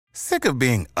Sick of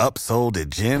being upsold at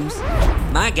gyms?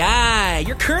 My guy,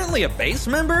 you're currently a base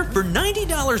member? For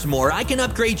 $90 more, I can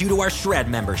upgrade you to our Shred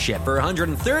membership. For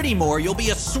 $130 more, you'll be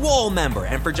a Swole member.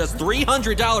 And for just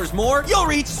 $300 more, you'll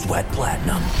reach Sweat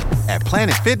Platinum. At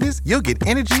Planet Fitness, you'll get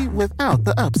energy without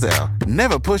the upsell.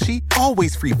 Never pushy,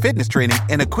 always free fitness training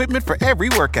and equipment for every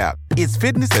workout. It's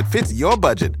fitness that fits your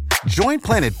budget. Join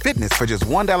Planet Fitness for just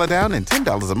 $1 down and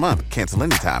 $10 a month. Cancel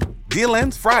anytime. Deal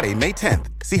ends Friday, May 10th.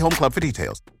 See Home Club for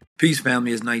details. Peace,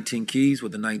 family. It's 19 Keys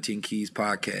with the 19 Keys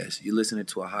podcast. You're listening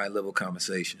to a high-level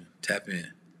conversation. Tap in.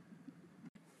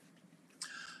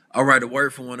 All right, a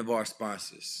word from one of our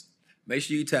sponsors. Make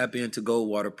sure you tap into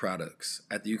Goldwater products.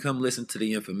 After you come listen to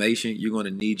the information, you're going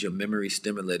to need your memory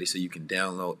stimulated so you can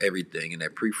download everything in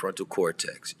that prefrontal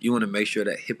cortex. You want to make sure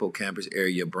that hippocampus area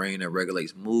of your brain that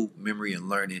regulates mood, memory, and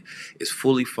learning is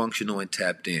fully functional and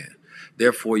tapped in.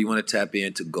 Therefore, you want to tap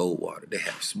into Goldwater. They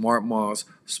have Smart Moss,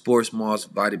 Sports Moss,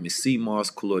 Vitamin C Moss,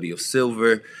 Colloidal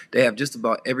Silver. They have just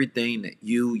about everything that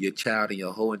you, your child, and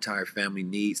your whole entire family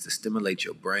needs to stimulate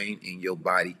your brain and your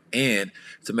body and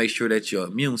to make sure that your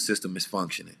immune system is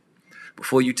functioning.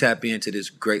 Before you tap into this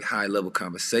great high-level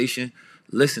conversation,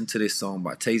 listen to this song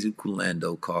by Tezu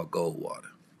Kulando called Goldwater.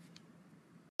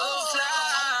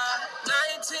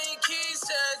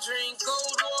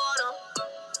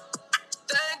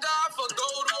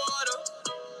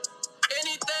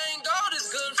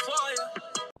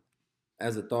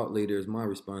 As a thought leader, it's my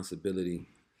responsibility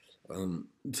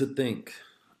to think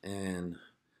and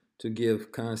to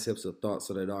give concepts of thought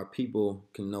so that our people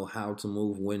can know how to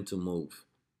move, when to move,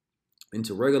 and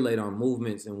to regulate our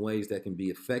movements in ways that can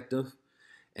be effective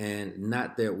and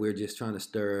not that we're just trying to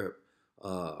stir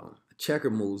checker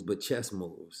moves, but chess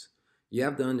moves. You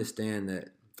have to understand that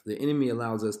the enemy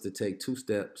allows us to take 2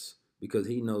 steps because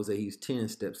he knows that he's 10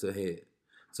 steps ahead.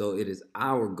 So it is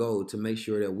our goal to make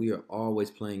sure that we are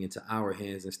always playing into our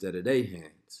hands instead of their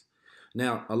hands.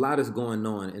 Now, a lot is going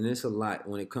on, and it's a lot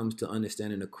when it comes to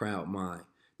understanding the crowd mind,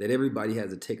 that everybody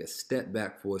has to take a step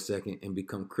back for a second and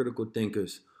become critical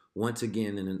thinkers once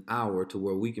again in an hour to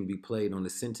where we can be played on the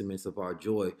sentiments of our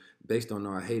joy based on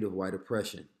our hate of white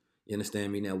oppression. You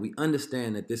understand me? Now, we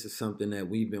understand that this is something that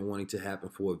we've been wanting to happen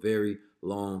for a very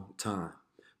long time,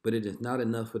 but it is not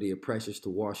enough for the oppressors to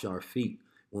wash our feet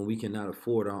when we cannot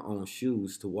afford our own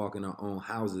shoes, to walk in our own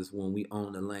houses when we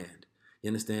own the land. You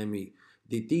understand me?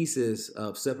 The thesis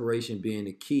of separation being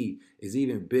the key is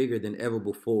even bigger than ever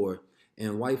before,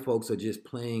 and white folks are just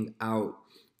playing out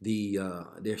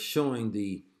they're showing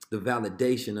the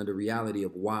validation of the reality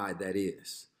of why that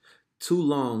is. Too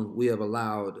long we have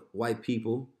allowed white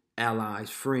people, allies,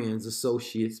 friends,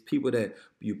 associates, people that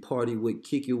you party with,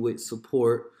 kick you with,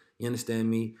 support, you understand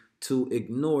me, to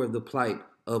ignore the plight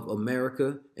of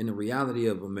America and the reality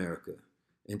of America.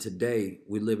 And today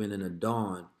we're living in a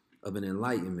dawn of an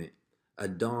enlightenment, a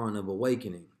dawn of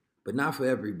awakening, but not for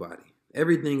everybody.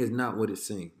 Everything is not what it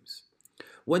seems.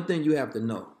 One thing you have to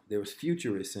know, there was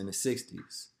futurists in the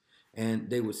 60s, and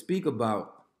they would speak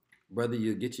about, brother,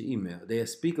 you get your email, they would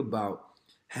speak about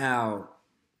how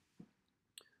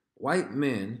white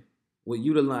men would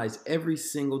utilize every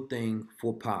single thing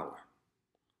for power,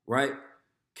 right?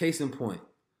 Case in point,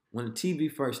 when the TV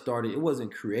first started, it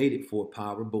wasn't created for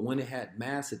power, but when it had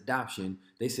mass adoption,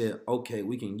 they said, okay,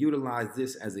 we can utilize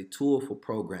this as a tool for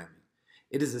programming.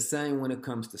 It is the same when it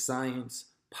comes to science,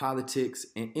 politics,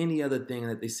 and any other thing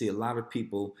that they see a lot of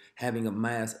people having a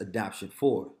mass adoption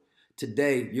for.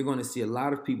 Today, you're going to see a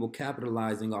lot of people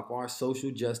capitalizing off our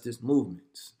social justice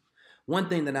movements. One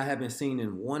thing that I haven't seen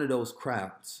in one of those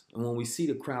crowds, and when we see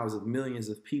the crowds of millions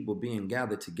of people being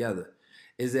gathered together,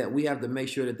 is that we have to make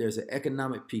sure that there's an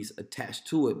economic piece attached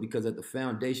to it, because at the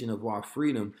foundation of our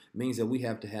freedom means that we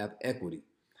have to have equity.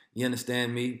 You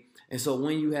understand me? And so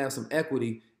when you have some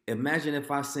equity, imagine if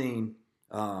I seen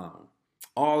all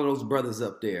of those brothers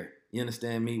up there, you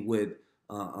understand me, with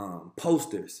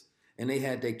posters, and they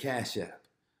had their Cash App.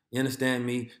 You understand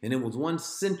me? And it was one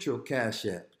central Cash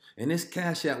App. And this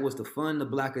Cash App was to fund the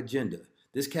black agenda.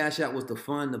 This Cash App was to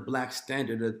fund the black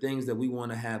standard, the things that we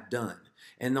want to have done.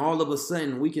 And all of a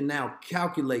sudden, we can now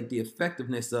calculate the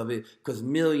effectiveness of it because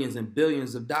millions and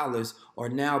billions of dollars are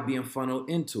now being funneled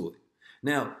into it.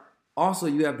 Now, also,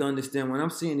 you have to understand, when I'm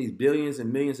seeing these billions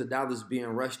and millions of dollars being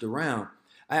rushed around,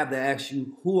 I have to ask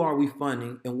you, who are we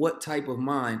funding and what type of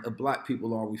mind of black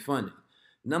people are we funding?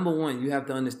 Number one, you have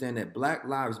to understand that Black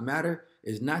Lives Matter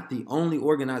is not the only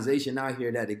organization out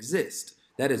here that exists.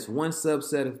 That is one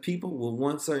subset of people with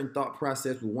one certain thought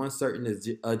process, with one certain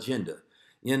agenda.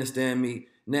 You understand me?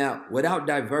 Now, without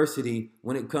diversity,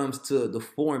 when it comes to the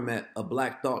format of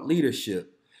black thought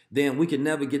leadership, then we can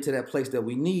never get to that place that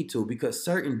we need to, because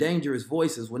certain dangerous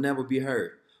voices will never be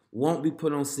heard. Won't be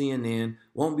put on CNN,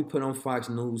 won't be put on Fox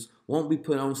News, won't be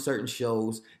put on certain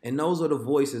shows. And those are the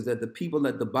voices that the people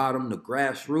at the bottom, the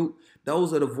grassroots,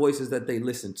 those are the voices that they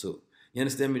listen to. You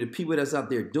understand me? The people that's out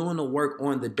there doing the work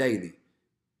on the daily.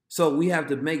 So we have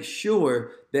to make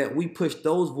sure that we push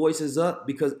those voices up,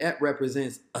 because that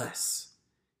represents us.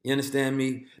 You understand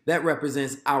me? That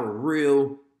represents our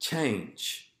real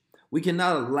change. We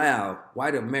cannot allow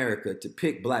white America to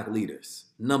pick black leaders,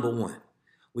 number one.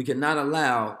 We cannot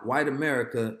allow white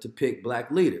America to pick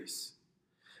black leaders.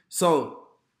 So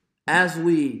as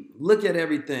we look at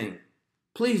everything,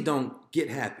 please don't get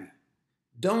happy.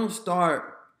 Don't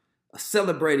start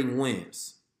celebrating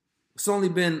wins. It's only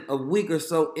been a week or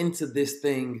so into this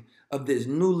thing of this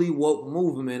newly woke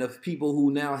movement of people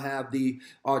who now have the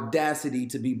audacity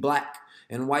to be black,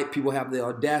 and white people have the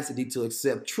audacity to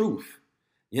accept truth.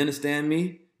 You understand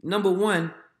me? Number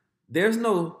one, there's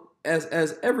no,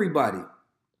 as everybody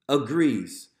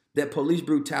agrees, that police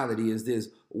brutality is this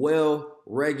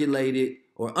well-regulated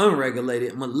or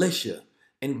unregulated militia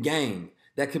and gang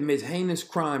that commits heinous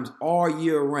crimes all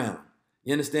year round.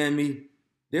 You understand me?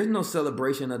 There's no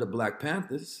celebration of the Black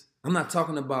Panthers. I'm not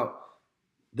talking about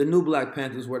the new Black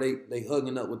Panthers where they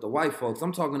hugging up with the white folks.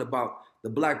 I'm talking about the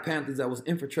Black Panthers that was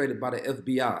infiltrated by the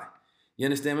FBI. You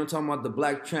understand me? I'm talking about the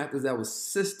Black Panthers that was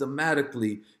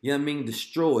systematically,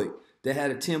 destroyed, that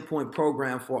had a 10-point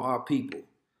program for our people.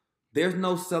 There's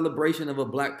no celebration of a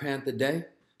Black Panther Day.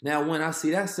 Now, when I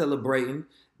see that celebrating,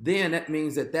 then that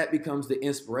means that becomes the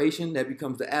inspiration, that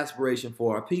becomes the aspiration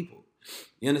for our people.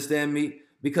 You understand me?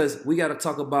 Because we got to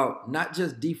talk about not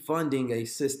just defunding a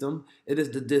system, it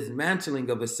is the dismantling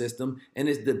of a system, and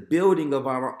it's the building of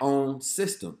our own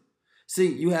system. See,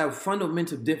 you have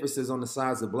fundamental differences on the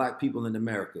sides of black people in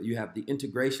America. You have the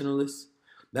integrationalists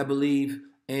that believe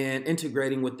in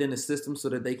integrating within the system so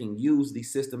that they can use the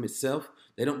system itself.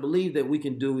 They don't believe that we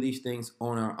can do these things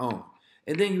on our own.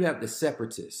 And then you have the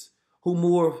separatists who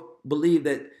more believe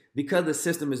that because the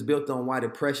system is built on white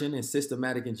oppression and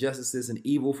systematic injustices and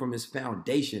evil from its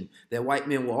foundation, that white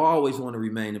men will always want to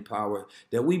remain in power,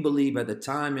 that we believe at the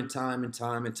time and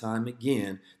time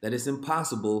again that it's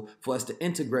impossible for us to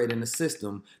integrate in a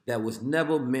system that was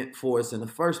never meant for us in the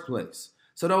first place.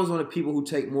 So those are the people who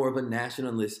take more of a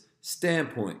nationalist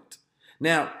standpoint.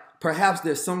 Now, perhaps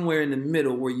there's somewhere in the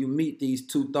middle where you meet these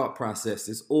two thought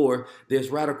processes, or there's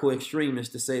radical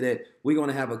extremists to say that we're going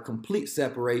to have a complete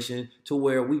separation to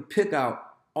where we pick out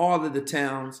all of the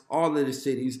towns, all of the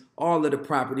cities, all of the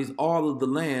properties, all of the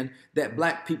land that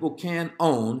black people can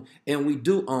own, and we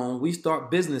do own. We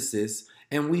start businesses,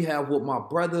 and we have what my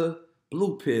brother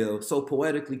Blue Pill so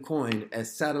poetically coined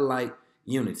as satellite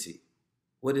unity.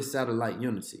 What is satellite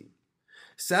unity?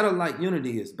 Satellite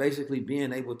unity is basically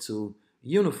being able to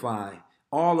unify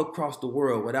all across the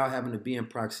world without having to be in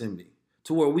proximity,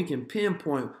 to where we can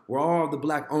pinpoint where all the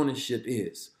black ownership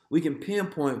is. We can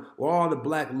pinpoint where all the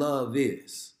black love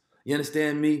is. You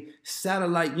understand me?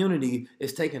 Satellite unity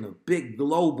is taking a big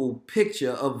global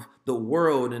picture of the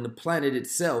world and the planet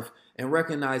itself and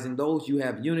recognizing those you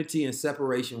have unity and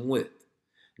separation with.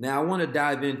 Now, I want to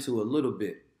dive into a little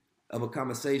bit of a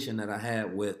conversation that I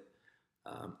had with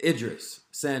Idris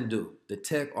Sandhu, the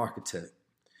tech architect.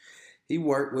 He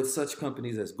worked with such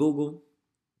companies as Google,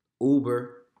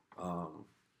 Uber,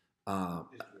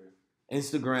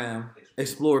 Instagram,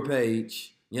 Explore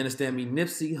Page, you understand me,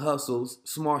 Nipsey Hussle's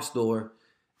Smart Store,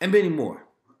 and many more.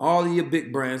 All of your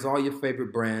big brands, all your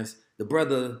favorite brands, the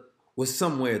brother was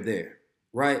somewhere there,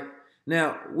 right?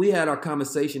 Now, we had our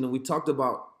conversation and we talked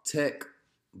about tech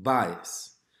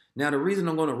bias. Now, the reason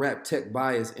I'm going to wrap tech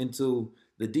bias into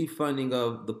the defunding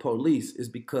of the police is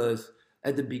because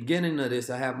at the beginning of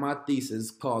this, I have my thesis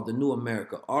called The New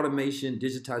America, Automation,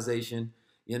 Digitization,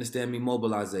 you understand me,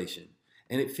 Mobilization.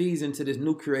 And it feeds into this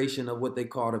new creation of what they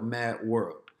call the mad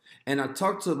world. And I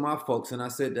talked to my folks and I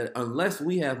said that unless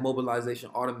we have mobilization,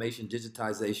 automation,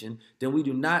 digitization, then we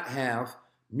do not have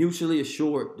mutually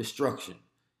assured destruction.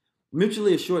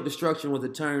 Mutually assured destruction was a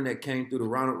term that came through the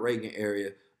Ronald Reagan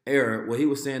era where he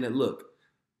was saying that, look,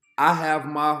 I have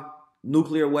my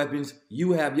nuclear weapons,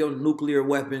 you have your nuclear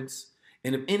weapons,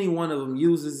 and if any one of them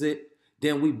uses it,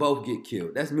 then we both get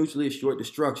killed. That's mutually assured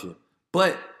destruction.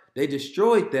 But they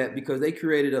destroyed that because they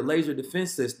created a laser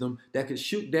defense system that could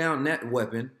shoot down that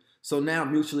weapon. So now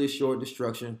mutually assured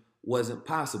destruction wasn't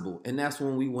possible. And that's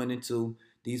when we went into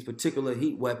these particular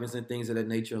heat weapons and things of that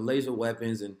nature, laser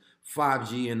weapons and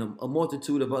 5G and a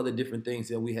multitude of other different things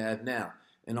that we have now.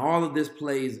 And all of this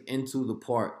plays into the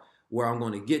part where I'm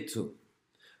going to get to.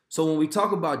 So when we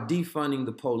talk about defunding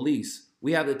the police,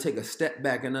 we have to take a step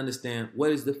back and understand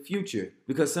what is the future.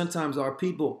 Because sometimes our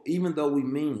people, even though we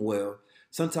mean well,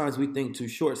 sometimes we think too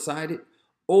short-sighted,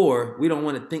 or we don't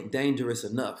want to think dangerous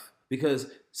enough. Because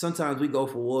sometimes we go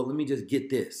for, well, let me just get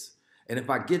this. And if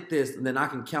I get this, then I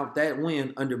can count that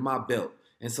win under my belt.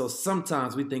 And so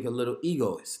sometimes we think a little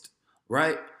egoist,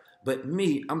 right? But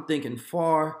me, I'm thinking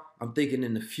far. I'm thinking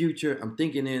in the future. I'm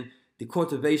thinking in the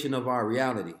cultivation of our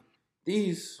reality.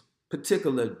 These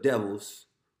particular devils,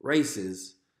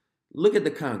 races, look at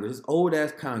the Congress, this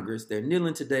old-ass Congress. They're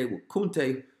kneeling today with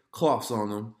kunte cloths on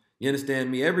them. You understand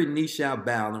me? Every knee shall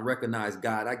bow and recognize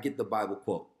God. I get the Bible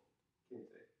quote.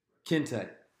 Kente.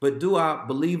 But do I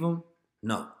believe them?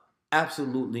 No,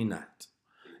 absolutely not.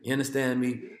 You understand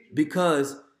me?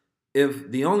 Because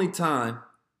if the only time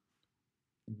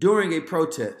during a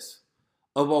protest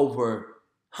of over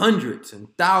hundreds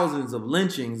and thousands of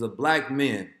lynchings of black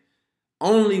men,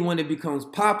 only when it becomes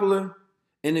popular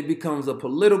and it becomes a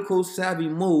political savvy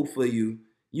move for you,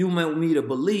 you want me to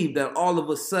believe that all of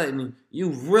a sudden you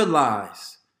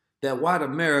realize that white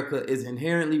America is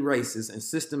inherently racist and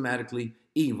systematically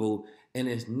evil, and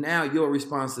it's now your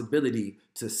responsibility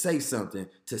to say something,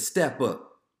 to step up.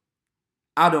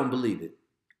 I don't believe it.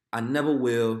 I never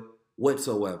will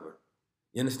whatsoever.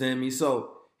 You understand me?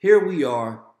 So here we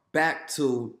are back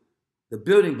to the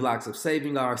building blocks of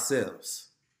saving ourselves.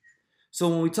 So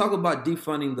when we talk about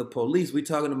defunding the police, we're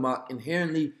talking about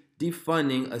inherently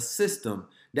defunding a system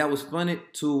that was funded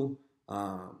to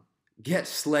get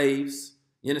slaves,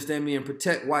 you understand me, and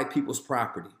protect white people's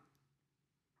property.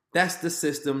 That's the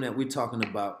system that we're talking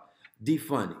about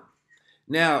defunding.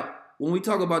 Now, when we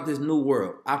talk about this new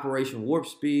world, Operation Warp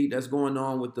Speed, that's going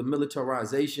on with the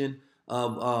militarization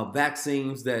of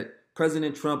vaccines, that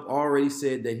President Trump already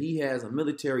said that he has a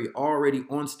military already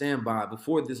on standby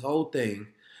before this whole thing,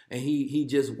 and he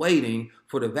just waiting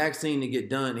for the vaccine to get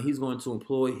done, and he's going to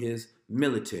employ his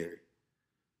military.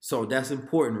 So that's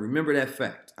important. Remember that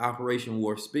fact, Operation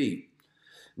Warp Speed.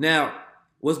 Now,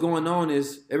 what's going on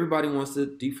is everybody wants to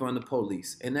defund the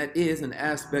police, and that is an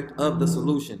aspect of the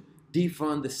solution.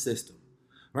 Defund the system,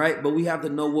 right? But we have to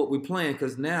know what we're playing,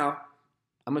 because now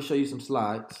I'm going to show you some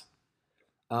slides.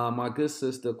 My good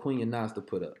sister, Queen Yanasta,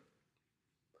 put up.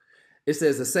 It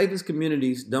says the safest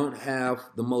communities don't have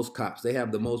the most cops. They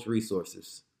have the most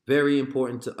resources. Very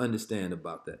important to understand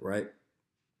about that, right?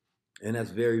 And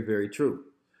that's very, very true.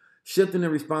 Shifting the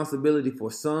responsibility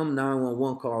for some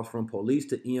 911 calls from police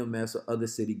to EMS or other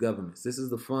city governments. This is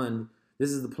the plan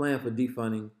for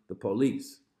defunding the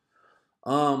police.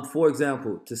 For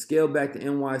example, to scale back the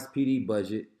NYPD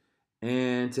budget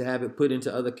and to have it put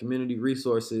into other community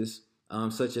resources,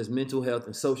 such as mental health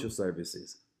and social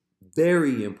services.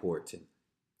 Very important.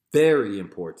 Very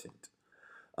important.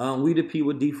 We the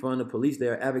people defund the police. They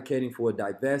are advocating for a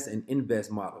divest and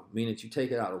invest model, meaning that you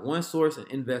take it out of one source and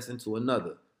invest into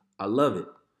another. I love it.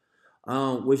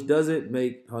 Which doesn't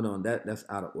make, hold on, that's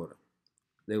out of order.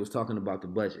 They was talking about the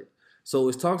budget. So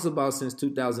it talks about since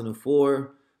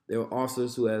 2004, there were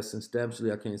officers who have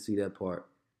substantially, I can't see that part.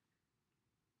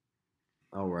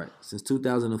 All right. Since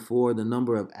 2004, the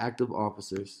number of active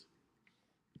officers,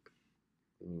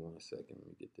 give me 1 second, let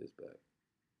me get this back,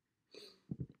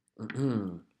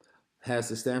 has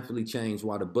substantially changed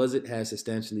while the budget has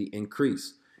substantially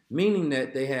increased, meaning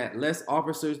that they had less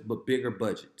officers but bigger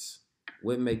budgets.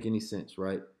 Wouldn't make any sense,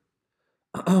 right?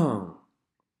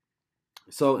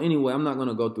 So anyway, I'm not going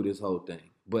to go through this whole thing,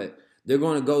 but they're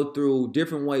going to go through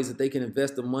different ways that they can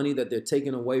invest the money that they're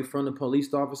taking away from the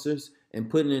police officers and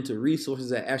putting it into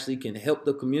resources that actually can help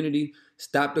the community,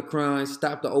 stop the crime,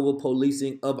 stop the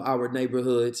over-policing of our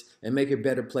neighborhoods, and make it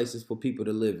better places for people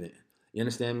to live in. You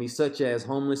understand me? Such as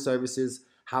homeless services,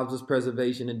 houses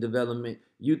preservation and development,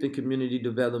 youth and community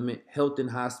development, health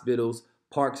and hospitals,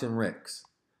 parks and recs.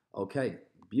 Okay,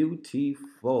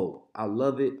 beautiful. I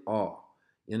love it all.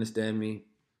 You understand me?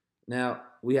 Now,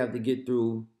 we have to get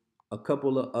through a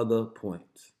couple of other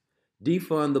points.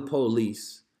 Defund the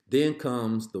police. Then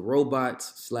comes the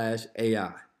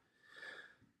robots/AI.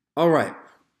 All right.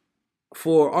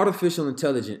 For artificial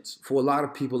intelligence, for a lot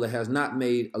of people, it has not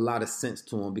made a lot of sense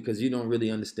to them because you don't really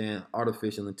understand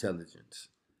artificial intelligence.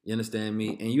 You understand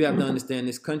me? And you have to understand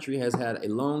this country has had a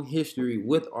long history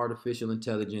with artificial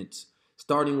intelligence,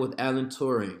 starting with Alan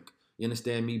Turing. You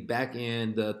understand me? Back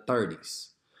in the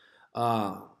 30s.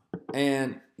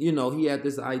 And, you know, he had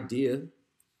this idea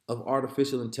of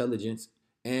artificial intelligence,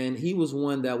 and he was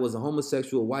one that was a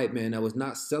homosexual white man that was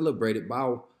not celebrated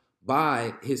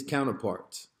by his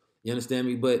counterparts. You understand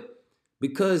me? But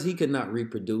because he could not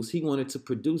reproduce, he wanted to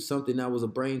produce something that was a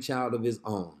brainchild of his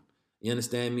own. You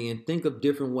understand me? And think of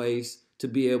different ways to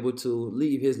be able to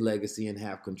leave his legacy and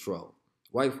have control.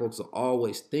 White folks are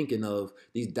always thinking of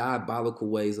these diabolical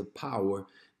ways of power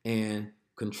and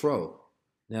control.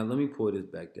 Now, let me pull this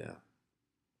back down.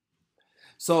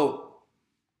 So,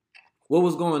 what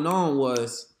was going on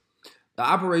was the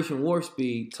Operation Warp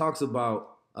Speed talks about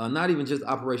not even just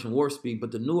Operation Warp Speed,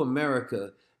 but the new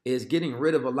America is getting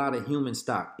rid of a lot of human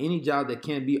stock. Any job that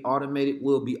can be automated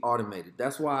will be automated.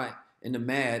 That's why in the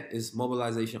MAD is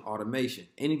mobilization automation.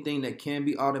 Anything that can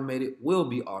be automated will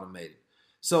be automated.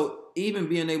 So even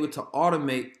being able to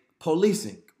automate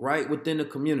policing, right, within the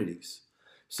communities.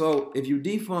 So if you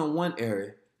defund one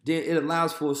area, then it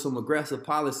allows for some aggressive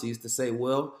policies to say,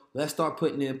 well, let's start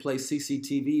putting in place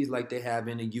CCTVs like they have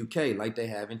in the UK, like they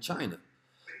have in China.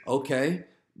 Okay,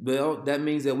 well, that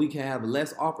means that we can have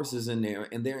less officers in there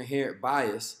and their inherent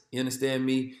bias, you understand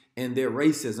me, and their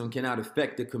racism cannot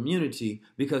affect the community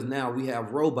because now we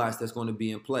have robots that's going to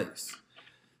be in place.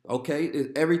 Okay,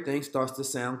 everything starts to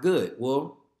sound good.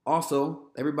 Well, also,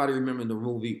 everybody remember the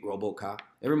movie RoboCop.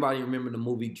 Everybody remember the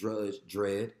movie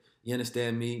Dredd. You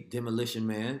understand me? Demolition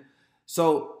Man.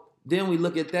 So then we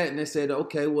look at that and they said,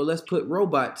 okay, well, let's put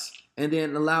robots and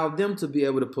then allow them to be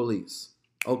able to police.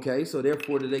 Okay, so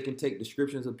therefore that they can take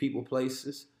descriptions of people,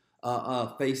 places,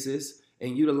 faces,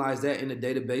 and utilize that in the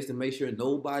database to make sure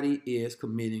nobody is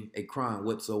committing a crime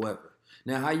whatsoever.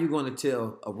 Now, how are you going to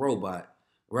tell a robot,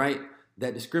 right,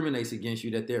 that discriminates against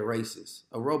you that they're racist?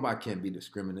 A robot can't be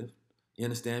discriminative. You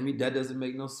understand me? That doesn't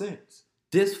make no sense.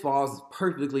 This falls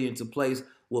perfectly into place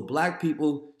what black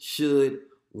people should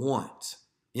want.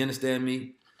 You understand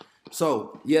me?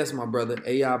 So, yes, my brother,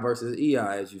 AI versus EI,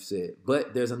 as you said.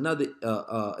 But there's another,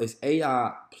 it's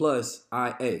AI plus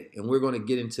IA. And we're going to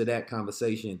get into that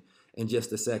conversation in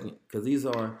just a second. Because these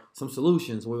are some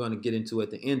solutions we're going to get into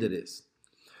at the end of this.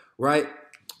 Right?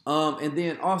 And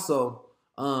then also,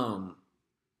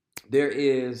 there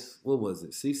is, what was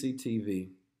it? CCTV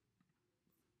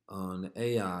on the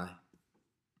AI.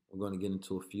 We're going to get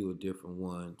into a few different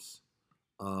ones.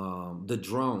 The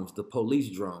drones, the police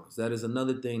drones. That is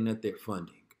another thing that they're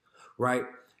funding, right?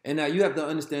 And now you have to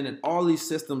understand that all these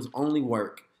systems only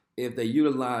work if they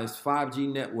utilize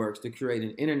 5G networks to create an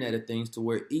internet of things to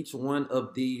where each one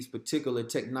of these particular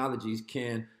technologies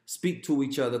can speak to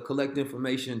each other, collect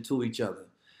information to each other.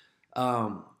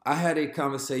 I had a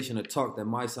conversation, a talk that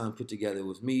my son put together. It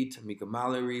was me, Tamika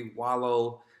Mallory,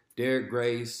 Wallow, Derek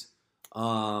Grace,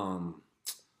 Erica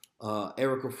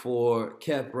Ford,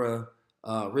 Kepra,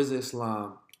 Rizza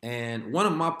Islam. And one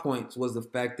of my points was the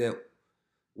fact that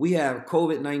we have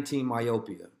COVID-19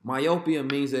 myopia. Myopia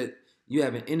means that you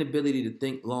have an inability to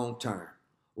think long term,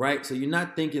 right? So you're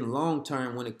not thinking long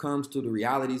term when it comes to the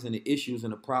realities and the issues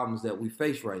and the problems that we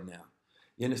face right now.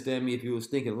 You understand me? If you was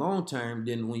thinking long term,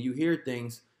 then when you hear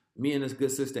things, me and this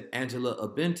good sister, Angela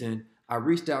Abenton, I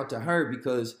reached out to her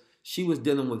because she was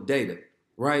dealing with data,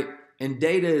 right? And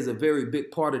data is a very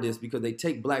big part of this because they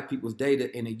take black people's data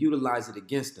and they utilize it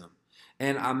against them.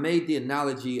 And I made the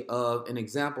analogy of an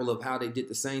example of how they did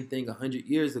the same thing 100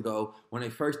 years ago when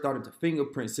they first started the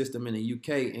fingerprint system in the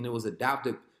UK and it was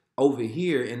adopted over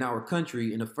here in our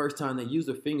country. And the first time they used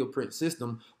a fingerprint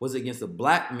system was against a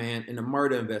black man in a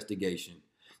murder investigation.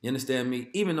 You understand me?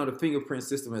 Even though the fingerprint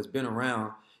system has been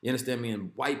around, you understand me,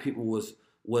 and white people was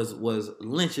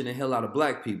lynching the hell out of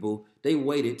black people, they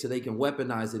waited till they can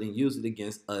weaponize it and use it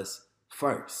against us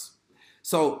first.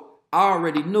 So I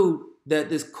already knew that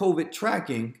this COVID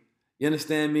tracking, you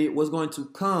understand me, was going to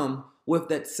come with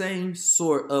that same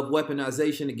sort of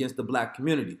weaponization against the black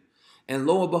community. And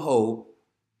lo and behold,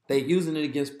 they're using it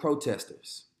against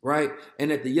protesters, right?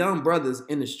 And that the young brothers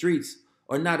in the streets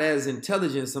are not as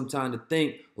intelligent sometimes to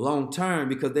think long term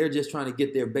because they're just trying to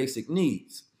get their basic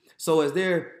needs. So as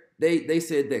they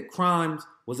said that crimes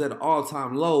was at an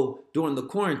all-time low during the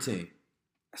quarantine.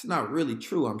 That's not really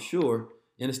true, I'm sure.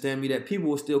 You understand me? That people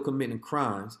were still committing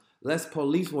crimes. Less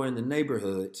police were in the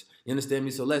neighborhoods. You understand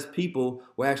me? So less people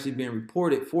were actually being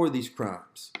reported for these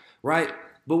crimes, right?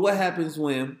 But what happens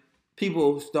when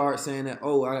people start saying that,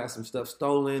 oh, I got some stuff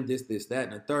stolen, this, that,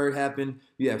 and the third happened.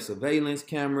 You have surveillance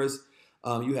cameras.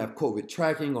 You have COVID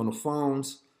tracking on the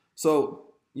phones. So,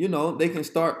 you know, they can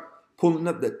start pulling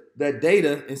up that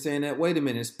data and saying that, wait a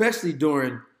minute, especially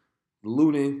during the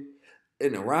looting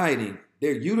and the rioting,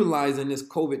 they're utilizing this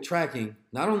COVID tracking,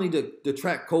 not only to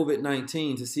track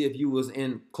COVID-19 to see if you was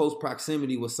in close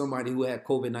proximity with somebody who had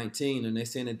COVID-19 and they're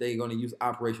saying that they're going to use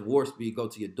Operation Warp Speed, go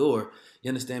to your door, you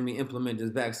understand me, implement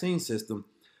this vaccine system.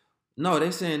 No,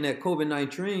 they're saying that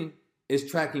COVID-19 is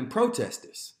tracking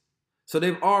protesters. So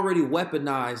they've already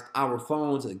weaponized our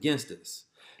phones against us.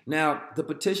 Now, the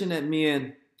petition that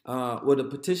the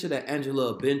petition that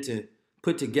Angela Benton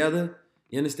put together,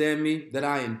 you understand me, that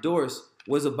I endorse,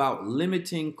 was about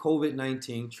limiting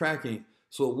COVID-19 tracking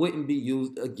so it wouldn't be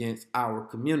used against our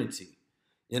community.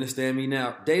 You understand me?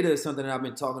 Now, data is something that I've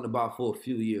been talking about for a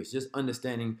few years. Just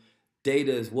understanding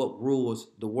data is what rules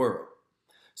the world.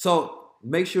 So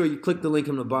make sure you click the link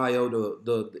in the bio.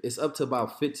 It's up to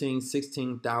about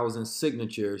 16,000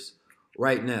 signatures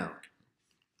right now.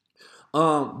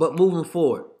 But moving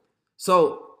forward.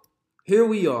 So here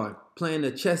we are playing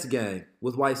a chess game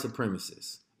with white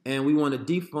supremacists. And we want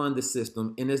to defund the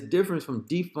system. And there's difference from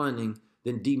defunding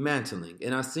than dismantling.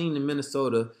 And I've seen in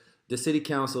Minnesota, the city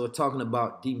council are talking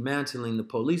about dismantling the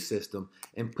police system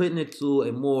and putting it to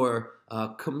a more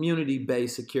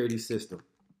community-based security system.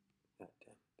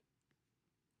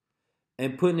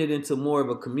 And putting it into more of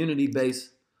a community-based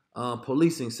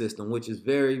policing system, which is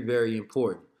very, very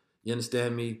important. You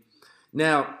understand me?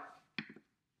 Now,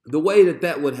 the way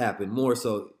that would happen, more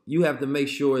so, you have to make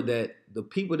sure that the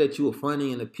people that you are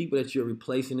funding and the people that you're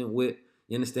replacing it with,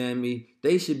 you understand me,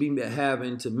 they should be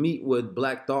having to meet with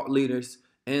black thought leaders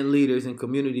and leaders and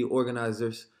community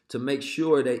organizers to make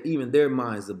sure that even their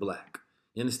minds are black.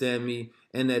 You understand me?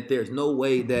 And that there's no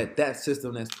way that that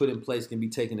system that's put in place can be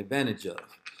taken advantage of.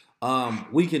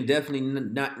 We can definitely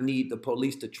not need the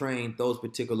police to train those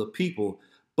particular people,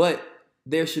 but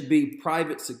there should be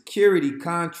private security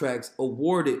contracts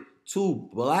awarded to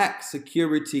black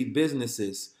security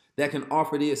businesses that can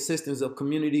offer the assistance of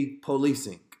community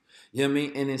policing. You know what I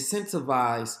mean? And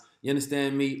incentivize, you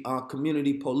understand me,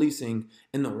 community policing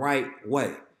in the right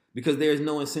way. Because there's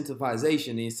no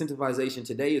incentivization. The incentivization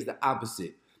today is the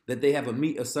opposite. That they have to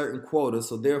meet a certain quota,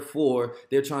 so therefore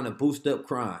they're trying to boost up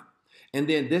crime. And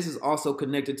then this is also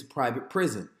connected to private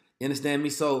prison. You understand me?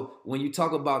 So when you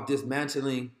talk about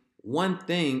dismantling one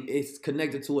thing, it's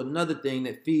connected to another thing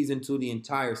that feeds into the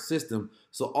entire system.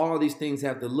 So all these things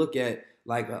have to look at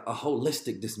like a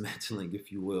holistic dismantling,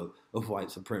 if you will, of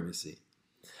white supremacy.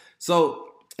 So,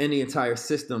 in the entire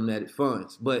system that it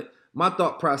funds. But my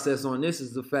thought process on this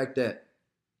is the fact that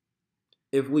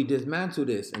if we dismantle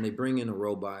this and they bring in the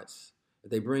robots,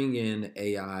 they bring in the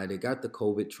AI, they got the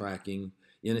COVID tracking,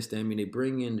 you understand me? They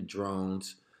bring in the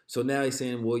drones. So now he's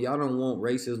saying, well, y'all don't want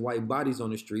racist white bodies on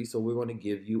the street, so we're going to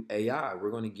give you AI.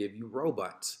 We're going to give you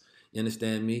robots. You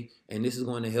understand me? And this is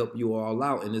going to help you all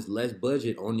out, and there's less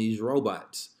budget on these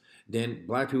robots. Then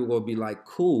black people are going to be like,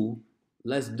 cool,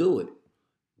 let's do it.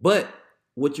 But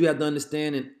what you have to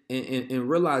understand and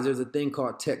realize, there's a thing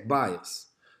called tech bias.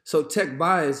 So tech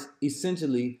bias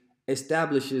essentially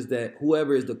establishes that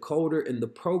whoever is the coder in the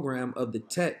program of the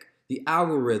tech, the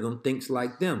algorithm thinks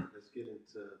like them. Let's get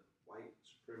into white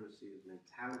supremacy is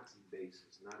mentality based.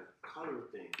 It's not a color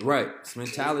thing. Right. It's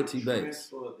mentality based.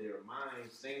 Transfer their mind.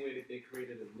 Same way that they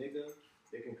created a nigga,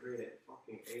 they can create a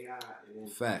fucking AI. And then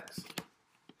Facts.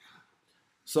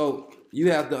 So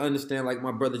you have to understand, like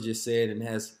my brother just said, and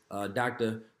has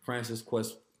Dr. Francis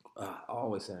Quest, I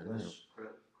always say her name.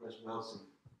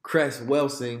 Cress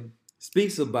Welsing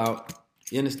speaks about,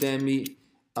 you understand me,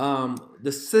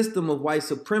 the system of white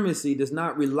supremacy does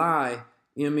not rely,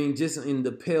 you know what I mean, just in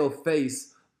the pale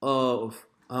face of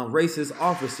racist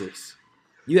officers.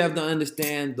 You have to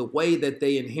understand the way that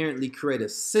they inherently create a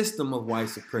system of white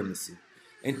supremacy.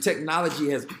 And technology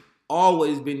has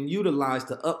always been utilized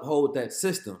to uphold that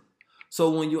system. So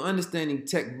when you're understanding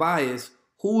tech bias,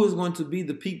 who is going to be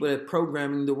the people that are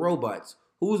programming the robots?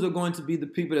 Who's are going to be the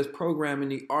people that's programming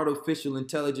the artificial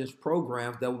intelligence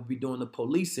programs that will be doing the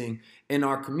policing in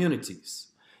our communities?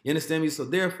 You understand me? So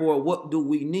therefore, what do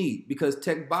we need? Because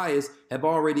tech bias have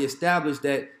already established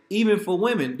that even for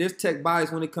women, there's tech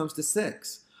bias when it comes to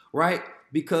sex, right?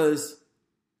 Because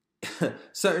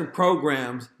certain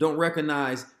programs don't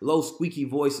recognize low squeaky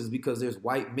voices because there's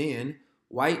white men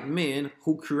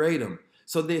who create them.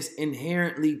 So there's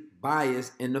inherently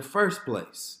bias in the first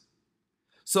place.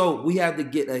 So we have to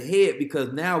get ahead,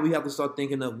 because now we have to start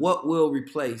thinking of what will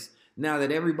replace. Now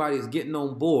that everybody is getting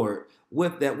on board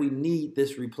with that, we need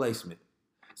this replacement.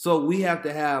 So we have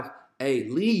to have a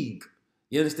league,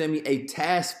 you understand me, a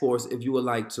task force, if you would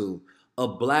like to,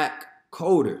 of black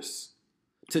coders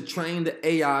to train the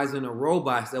AIs and the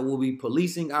robots that will be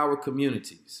policing our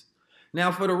communities. Now,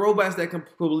 for the robots that can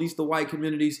police the white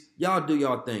communities, y'all do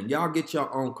y'all thing. Y'all get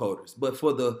your own coders. But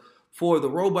for the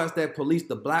robots that police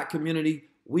the black community,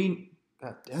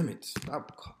 God damn it,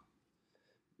 stop.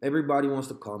 Everybody wants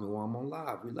to call me while I'm on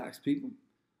live. Relax, people.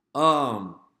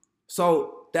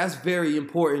 So that's very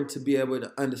important to be able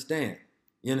to understand.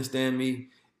 You understand me?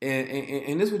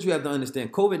 And this is what you have to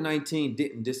understand. COVID-19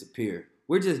 didn't disappear.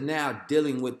 We're just now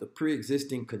dealing with the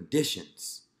pre-existing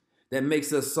conditions that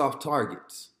makes us soft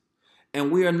targets. And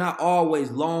we are not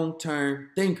always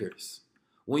long-term thinkers.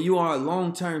 When you are a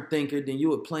long-term thinker, then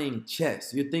you are playing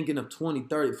chess. You're thinking of 20,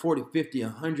 30, 40, 50,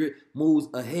 100 moves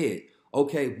ahead.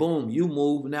 Okay, boom, you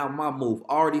move, now my move.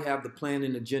 Already have the plan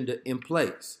and agenda in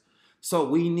place. So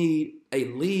we need a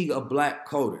league of black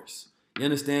coders, you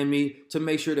understand me, to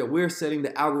make sure that we're setting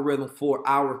the algorithm for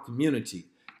our community.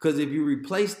 Because if you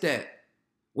replace that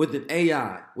with an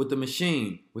AI, with a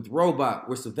machine, with robot,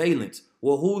 with surveillance,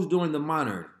 well, who's doing the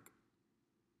monitoring?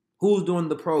 Who's doing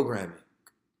the programming?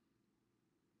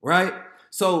 Right?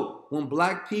 So when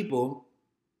black people,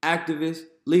 activists,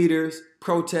 leaders,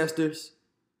 protesters,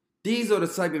 these are the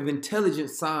type of intelligent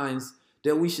signs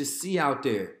that we should see out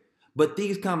there. But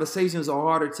these conversations are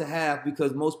harder to have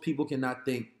because most people cannot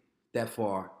think that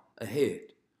far ahead,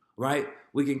 right?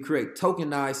 We can create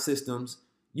tokenized systems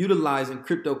utilizing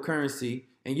cryptocurrency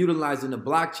and utilizing the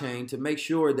blockchain to make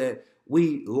sure that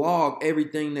we log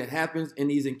everything that happens in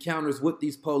these encounters with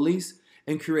these police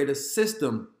and create a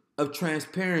system of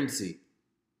transparency.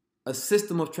 A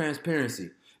system of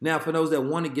transparency. Now, for those that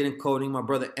want to get in coding, my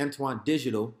brother Antoine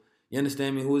Digital, you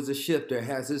understand me, who is a shifter,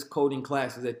 has his coding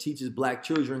classes that teaches black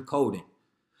children coding.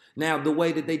 Now, the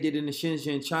way that they did in the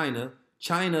Shenzhen,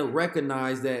 China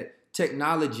recognized that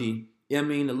technology, the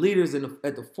leaders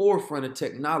at the forefront of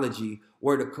technology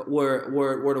were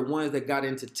the ones that got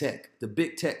into tech, the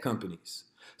big tech companies.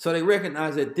 So they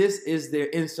recognized that this is their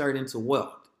insight into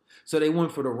wealth. So they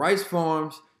went for the rice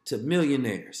farms to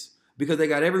millionaires because they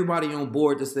got everybody on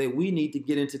board to say we need to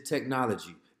get into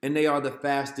technology. And they are the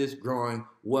fastest growing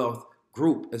wealth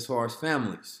group as far as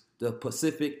families, the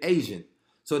Pacific Asian.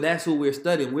 So that's who we're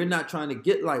studying. We're not trying to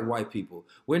get like white people.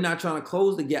 We're not trying to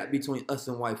close the gap between us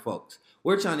and white folks.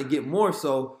 We're trying to get more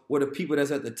so where the people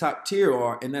that's at the top tier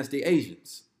are, and that's the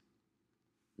Asians.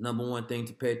 Number one thing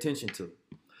to pay attention to.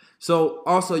 So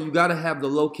also you got to have the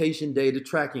location data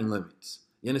tracking limits.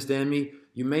 You understand me?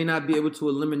 You may not be able to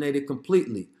eliminate it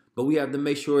completely, but we have to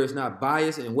make sure it's not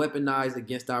biased and weaponized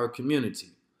against our community.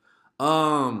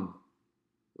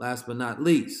 Last but not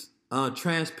least,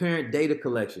 transparent data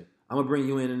collection. I'm going to bring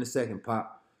you in a second,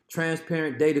 Pop.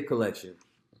 Transparent data collection.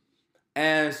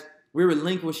 As we're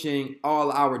relinquishing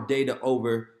all our data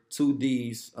over to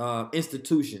these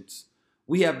institutions,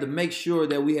 we have to make sure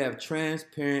that we have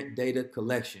transparent data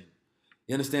collection.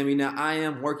 You understand me? Now, I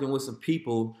am working with some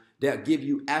people that give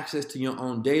you access to your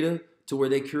own data to where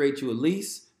they create you a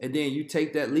lease, and then you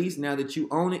take that lease now that you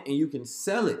own it and you can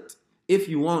sell it if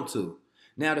you want to.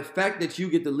 Now, the fact that you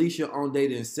get to lease your own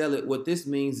data and sell it, what this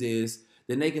means is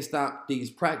then they can stop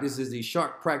these practices, these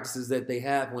sharp practices that they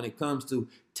have when it comes to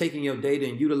taking your data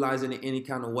and utilizing it any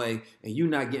kind of way, and you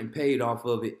not getting paid off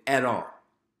of it at all,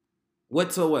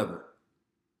 whatsoever.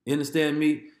 You understand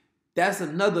me? That's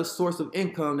another source of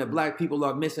income that black people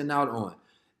are missing out on.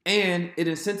 And it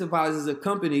incentivizes the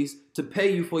companies to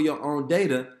pay you for your own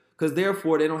data because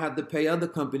therefore they don't have to pay other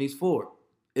companies for it.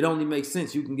 It only makes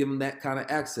sense. You can give them that kind of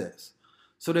access.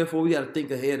 So therefore, we got to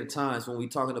think ahead of times when we're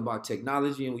talking about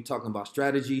technology and we're talking about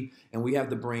strategy, and we have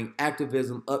to bring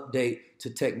activism update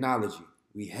to technology.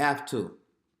 We have to.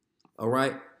 All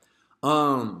right.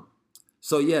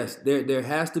 So yes, there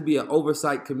has to be an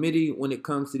oversight committee when it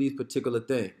comes to these particular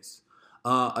things.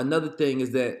 Another thing is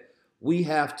that we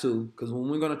have to, because when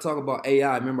we're going to talk about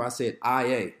AI, remember I said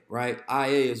IA, right?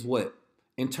 IA is what?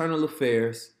 Internal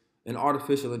affairs and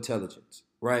artificial intelligence,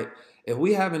 right? If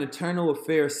we have an internal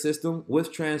affairs system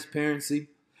with transparency,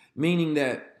 meaning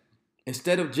that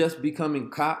instead of just becoming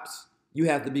cops, you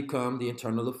have to become the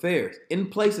internal affairs in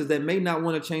places that may not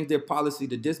want to change their policy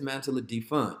to dismantle or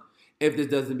defund if this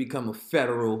doesn't become a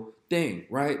federal thing,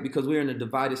 right? Because we're in the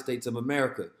divided states of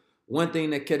America. One thing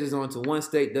that catches on to one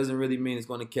state doesn't really mean it's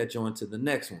going to catch on to the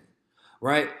next one,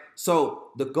 right?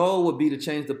 So the goal would be to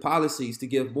change the policies to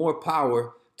give more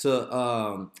power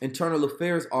to internal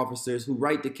affairs officers who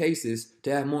write the cases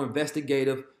to have more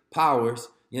investigative powers,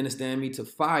 you understand me, to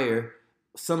fire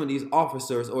some of these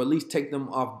officers or at least take them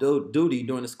off duty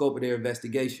during the scope of their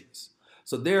investigations.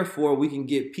 So therefore, we can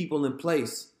get people in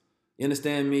place, you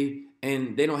understand me,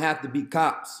 and they don't have to be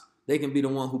cops. They can be the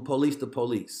one who police the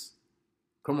police.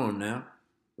 Come on now.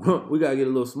 We got to get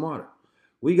a little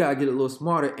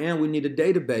smarter. And we need a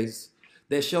database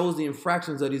that shows the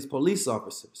infractions of these police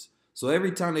officers. So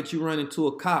every time that you run into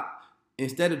a cop,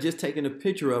 instead of just taking a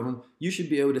picture of them, you should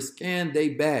be able to scan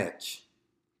their badge.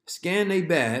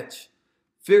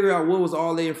 Figure out what was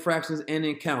all their infractions and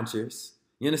encounters.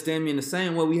 You understand me? In the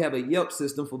same way we have a Yelp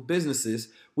system for businesses,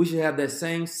 we should have that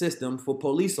same system for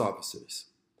police officers.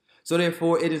 So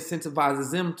therefore, it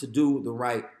incentivizes them to do the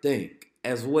right thing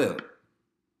as well.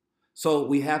 So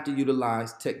we have to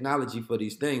utilize technology for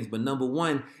these things. But number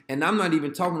one, and I'm not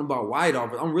even talking about white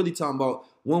officers, I'm really talking about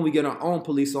when we get our own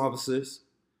police officers,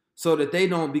 so that they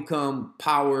don't become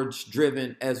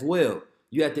power-driven as well.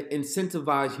 You have to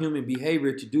incentivize human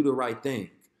behavior to do the right thing,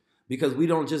 because we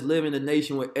don't just live in a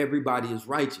nation where everybody is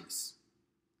righteous.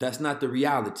 That's not the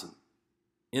reality.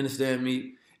 You understand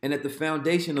me? And at the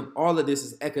foundation of all of this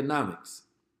is economics.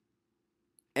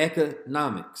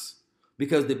 Economics.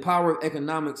 Because the power of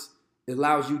economics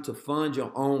allows you to fund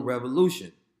your own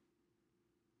revolution.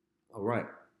 All right.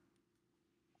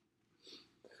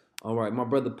 All right, my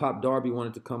brother Pop Darby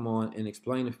wanted to come on and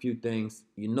explain a few things.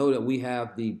 You know that we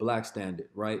have the Black Standard,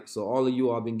 right? So all of you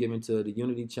all have been given to the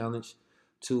Unity Challenge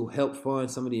to help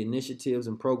fund some of the initiatives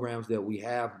and programs that we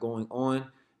have going on,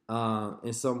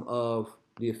 and some of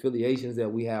the affiliations that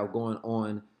we have going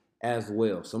on as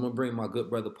well. So I'm going to bring my good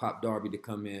brother Pop Darby to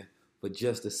come in for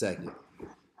just a second.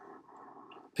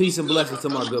 Peace and blessings to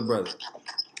my good brother.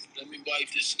 Let me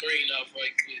wipe this screen off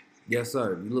right quick. Yes,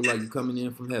 sir. You look like you're coming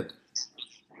in from heaven.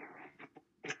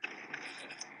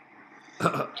 All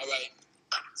right.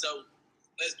 So,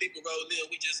 as people roll in,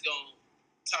 we just going to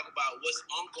talk about what's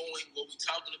ongoing, what we're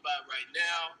talking about right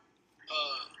now.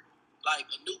 Like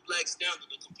a new black standard,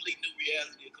 a complete new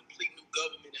reality, a complete new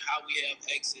government, and how we have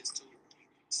access to it.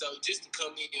 So, just to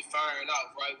come in and firing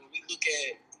off, right? When we look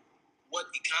at what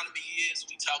economy is,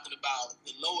 we're talking about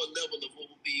the lower level of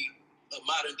what would be a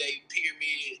modern-day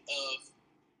pyramid of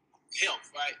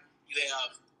health, right? You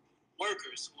have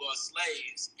workers who are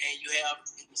slaves, and you have,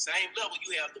 in the same level,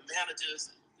 you have the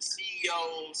managers, the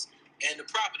CEOs, and the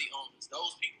property owners.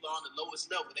 Those people are on the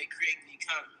lowest level. They create the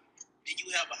economy. Then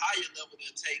you have a higher level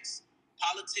that takes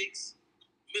politics,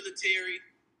 military,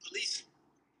 policing.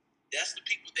 That's the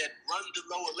people that run the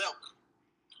lower level.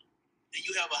 Then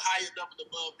you have a higher level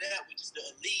above that, which is the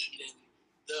elite and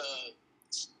the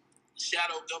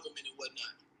shadow government and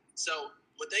whatnot. So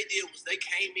what they did was they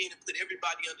came in and put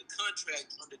everybody under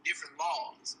contract under different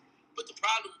laws. But the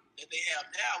problem that they have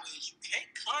now is you can't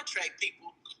contract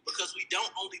people because we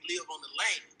don't only live on the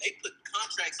land. They put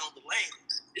contracts on the land.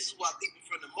 This is why people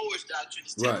from the Moorish doctrine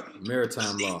is telling Right,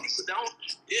 maritime law.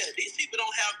 These people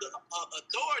don't have the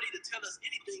authority to tell us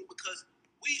anything because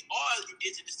we are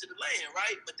indigenous to the land,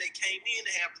 right? But they came in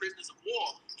to have prisoners of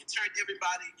war and turned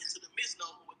everybody into the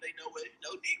misnomer what they know as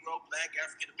no Negro, Black,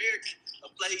 African American, a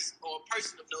place or a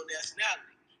person of no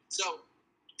nationality. So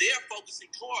they're focusing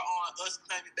more on us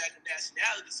claiming back a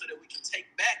nationality so that we can take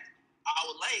back our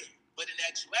land. But in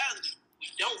actuality, we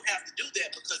don't have to do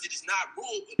that because it is not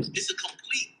ruled. It's a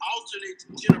complete alternate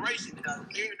generation. The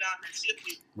paradigm has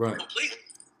shifted completely.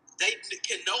 They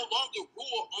can no longer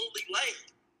rule only land.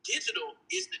 Digital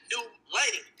is the new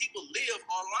lane. People live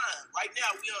online. Right now,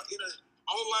 we are in an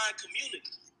online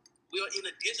community. We are in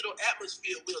a digital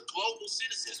atmosphere. We are global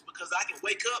citizens because I can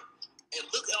wake up and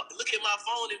look at my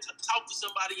phone and talk to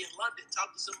somebody in London,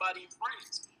 talk to somebody in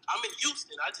France. I'm in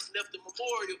Houston. I just left the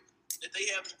memorial that they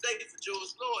have today for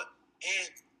George Floyd. And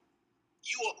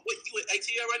you at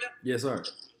ATL right now? Yes, sir.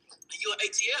 You're at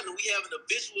ATL and we having a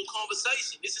visual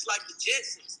conversation. This is like the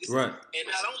Jetsons. Right. And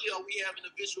not only are we having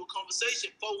a visual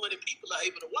conversation, 400 people are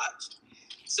able to watch.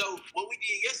 So what we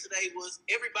did yesterday was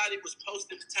everybody was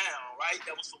posting the town, right?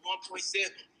 That was for 1.7.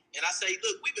 And I say,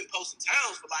 look, we've been posting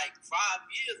towns for like 5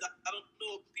 years. I don't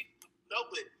know if people know,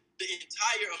 but the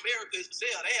entire America is for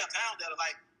sale. They have towns that are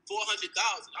like 400,000.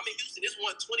 I'm in Houston. There's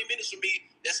one 20 minutes from me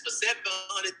that's for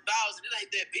 700,000. It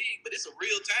ain't that big, but it's a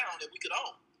real town that we could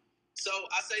own. So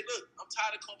I say, look, I'm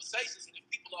tired of conversations, and if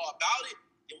people are about it,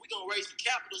 then we're going to raise the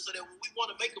capital so that when we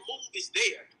want to make a move, it's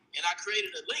there. And I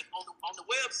created a link on the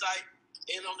website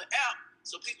and on the app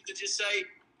so people could just say,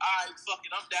 all right, fuck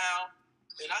it, I'm down.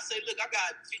 And I say, look, I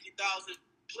got 50,000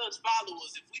 plus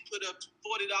followers. If we put up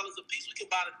 $40 a piece, we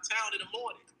can buy the town in the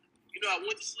morning. You know, I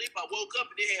went to sleep, I woke up,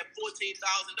 and they had $14,000 in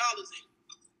it.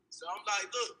 So I'm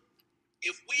like, look,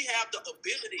 if we have the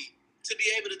ability to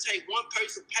be able to take one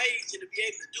person's page and to be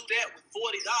able to do that with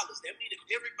 $40, that means if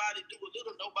everybody do a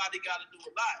little, nobody got to do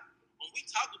a lot. When we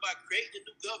talk about creating a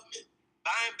new government,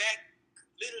 buying back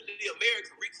literally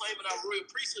America, reclaiming our royal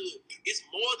priesthood, it's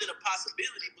more than a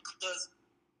possibility because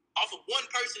off of one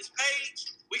person's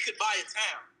page, we could buy a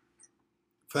town.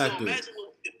 So imagine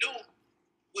what we could do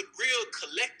with real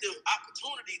collective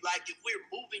opportunity, like if we're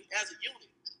moving as a unit.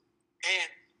 And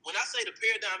when I say the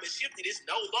paradigm is shifted, it's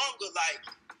no longer like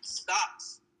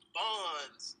stocks,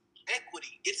 bonds,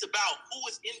 equity. It's about who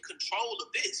is in control of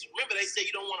this. Remember, they say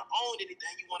you don't want to own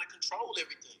anything, you want to control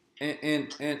everything.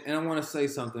 And I want to say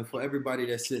something for everybody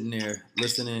that's sitting there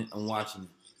listening and watching.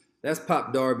 That's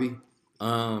Pop Darby.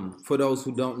 For those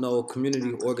who don't know,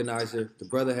 community organizer. The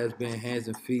brother has been hands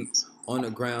and feet on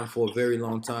the ground for a very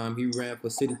long time. He ran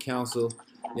for city council,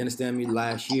 you understand me,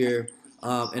 last year.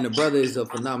 And the brother is a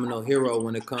phenomenal hero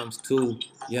when it comes to,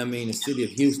 the city of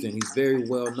Houston. He's very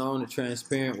well known and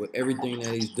transparent with everything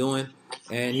that he's doing.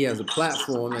 And he has a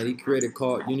platform that he created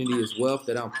called Unity is Wealth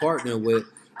that I'm partnering with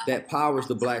that powers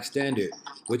the black standard,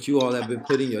 which you all have been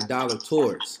putting your dollar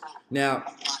towards. Now,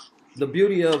 the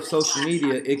beauty of social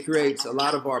media, it creates a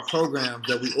lot of our programs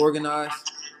that we organize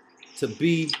to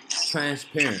be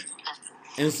transparent.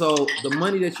 And so the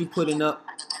money that you're putting up,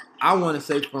 I want to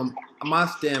say from my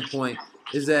standpoint,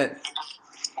 is that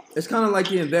it's kind of like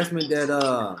the investment that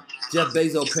Jeff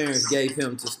Bezos' parents gave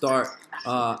him to start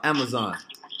Amazon.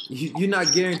 You're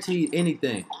not guaranteed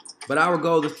anything, but our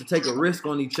goal is to take a risk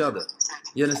on each other.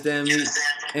 You understand me?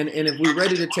 And if we're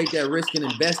ready to take that risk in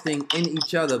investing in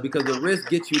each other, because the risk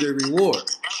gets you the reward.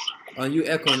 You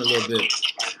echoing a little bit.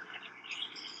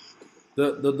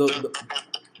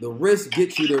 The risk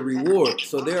gets you the reward.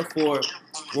 So therefore,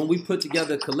 when we put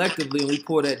together collectively and we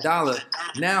pour that dollar,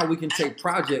 now we can take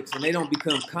projects and they don't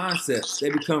become concepts, they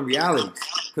become realities.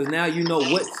 Because now you know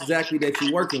what exactly that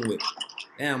you're working with.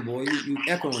 Damn, boy, you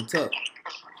echoing tough.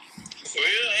 For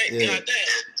real? Yeah. God damn.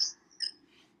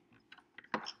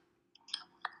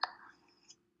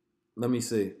 Let me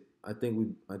see. I think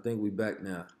we back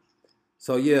now.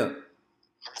 So yeah.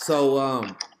 So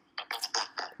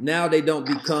now they don't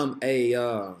become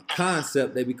a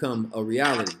concept, they become a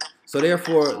reality. So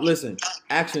therefore, listen,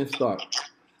 action start.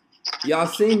 Y'all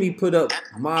seen me put up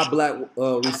my black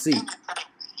receipt.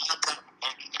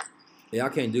 Yeah, I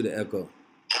can't do the echo.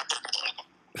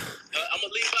 I'm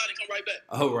gonna leave out and come right back.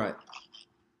 All right.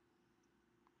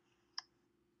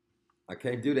 I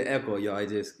can't do the echo, y'all. It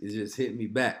just hit me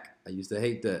back. I used to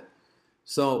hate that.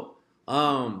 So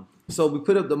we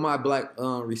put up the My Black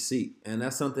receipt, and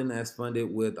that's something that's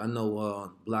funded with, I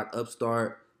know, Black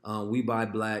Upstart, We Buy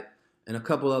Black, and a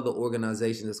couple other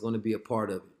organizations that's going to be a part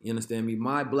of it. You understand me?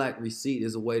 My Black receipt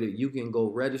is a way that you can go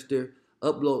register,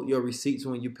 upload your receipts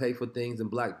when you pay for things in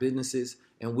black businesses,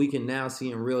 and we can now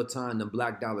see in real time the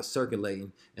black dollar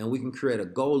circulating, and we can create a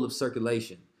goal of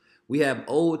circulation. We have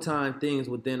old time things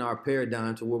within our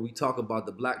paradigm to where we talk about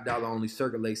the black dollar only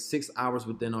circulates 6 hours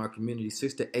within our community,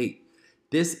 6 to 8.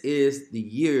 This is the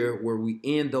year where we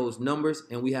end those numbers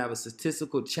and we have a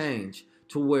statistical change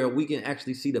to where we can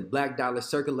actually see the black dollar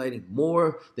circulating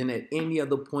more than at any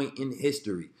other point in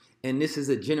history. And this is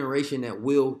a generation that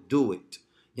will do it.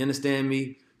 You understand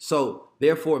me? So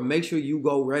therefore, make sure you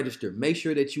go register. Make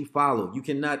sure that you follow. You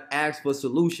cannot ask for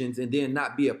solutions and then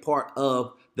not be a part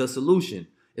of the solution.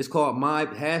 It's called My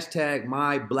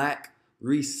Black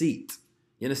Receipt.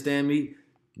 You understand me?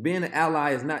 Being an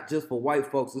ally is not just for white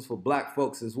folks, it's for black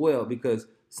folks as well, because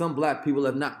some black people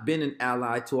have not been an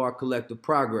ally to our collective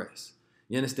progress.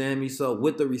 You understand me? So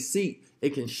with the receipt,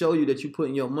 it can show you that you're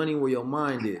putting your money where your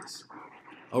mind is.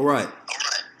 All right.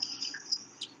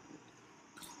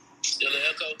 Still an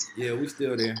echo? Yeah, we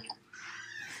still there. Damn,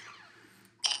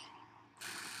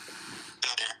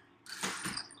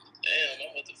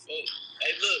 what the fuck?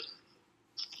 Hey, look,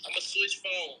 I'm gonna switch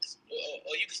phones.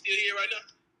 Or you can still hear right now?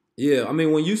 Yeah, I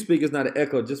mean, when you speak, it's not an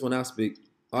echo, just when I speak.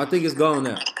 Oh, I think it's gone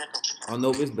now. Oh,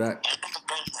 nope, it's back. All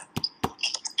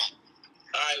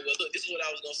right, well, look, this is what I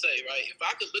was going to say, right? If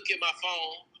I could look at my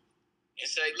phone and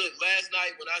say, look, last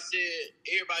night when I said,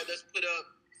 everybody, let's put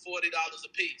up $40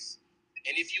 a piece.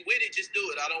 And if you with it, just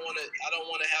do it. I don't want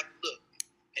to have to look.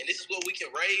 And this is what we can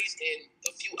raise in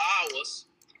a few hours,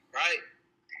 right?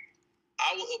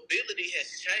 Our ability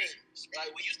has changed, right?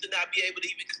 We used to not be able to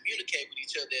even communicate with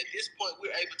each other. At this point,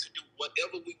 we're able to do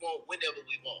whatever we want, whenever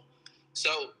we want.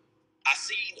 So I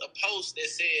seen a post that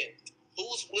said,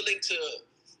 who's willing to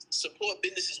support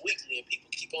businesses weekly? And people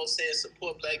keep on saying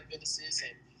support black businesses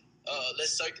and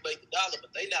let's circulate the dollar, but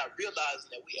they not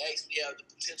realizing that we actually have the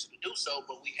potential to do so,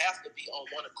 but we have to be on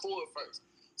one accord first.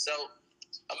 So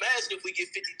imagine if we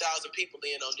get 50,000 people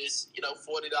in on this, $40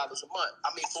 a month.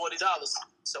 $40,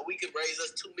 so we could raise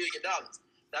us $2 million.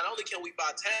 Not only can we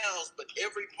buy towns, but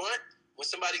every month when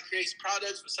somebody creates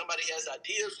products, when somebody has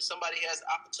ideas, when somebody has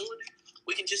opportunity,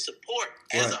 we can just support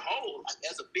as a whole,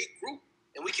 as a big group,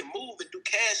 and we can move and do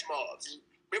cash mobs.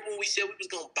 Remember when we said we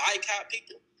was going to boycott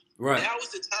people? Right. Now is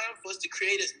the time for us to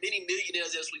create as many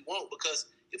millionaires as we want, because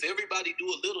if everybody do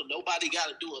a little, nobody got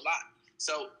to do a lot.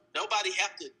 So nobody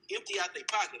have to empty out their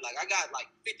pocket. Like I got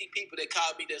 50 people that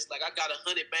call me that's like, I got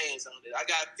 100 bands on it. I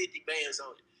got 50 bands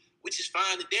on it, which is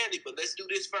fine and dandy, but let's do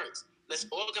this first. Let's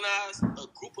organize a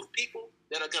group of people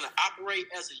that are going to operate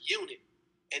as a unit.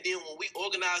 And then when we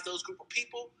organize those group of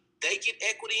people, they get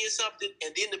equity in something, and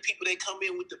then the people that come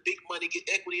in with the big money get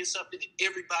equity in something, and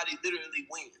everybody literally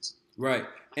wins. Right.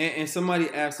 And somebody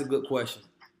asked a good question.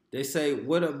 They say,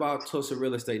 what about Tulsa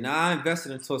real estate? Now, I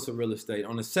invested in Tulsa real estate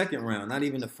on the second round, not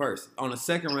even the first. On the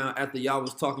second round, after y'all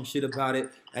was talking shit about it,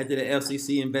 after the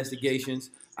FCC investigations,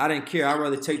 I didn't care. I'd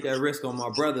rather take that risk on my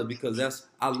brother because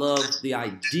I love the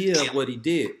idea of what he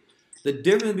did. The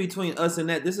difference between us and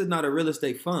that, this is not a real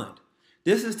estate fund.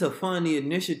 This is to fund the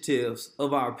initiatives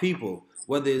of our people,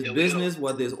 whether it's business,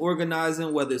 whether it's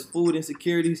organizing, whether it's food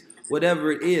insecurities,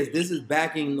 whatever it is. This is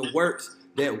backing the works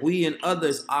that we and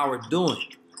others are doing.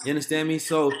 You understand me?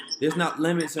 So there's not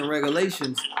limits and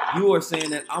regulations. You are saying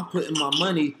that I'm putting my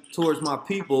money towards my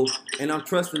people and I'm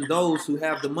trusting those who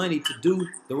have the money to do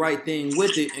the right thing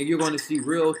with it, and you're going to see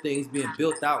real things being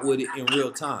built out with it in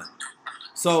real time.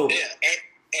 So yeah,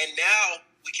 and now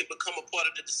we can become a part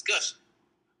of the discussion.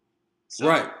 So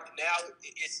right. Now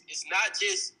it's not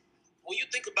just when you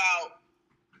think about.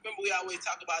 Remember, we always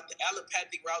talk about the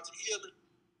allopathic route to healing.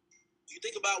 You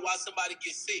think about why somebody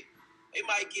gets sick. They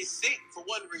might get sick for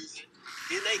one reason,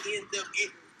 then they end up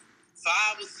getting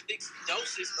 5 or 6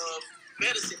 doses of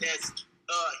medicine that's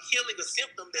healing a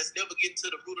symptom that's never getting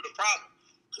to the root of the problem.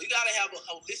 We got to have a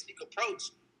holistic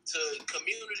approach to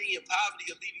community and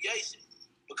poverty alleviation,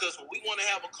 because when we want to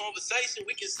have a conversation,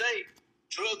 we can say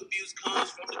drug abuse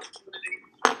comes from the community,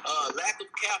 lack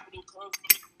of capital comes from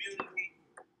the community.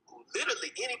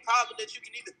 Literally, any problem that you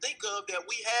can even think of that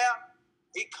we have,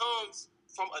 it comes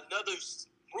from another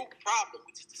root problem,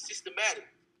 which is the systematic,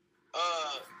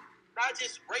 not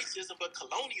just racism, but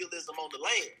colonialism on the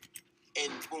land.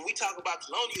 And when we talk about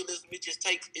colonialism,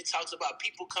 it talks about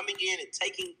people coming in and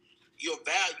taking your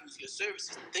values, your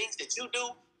services, the things that you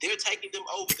do. They're taking them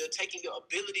over. They're taking your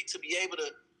ability to be able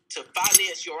to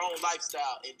finance your own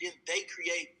lifestyle, and then they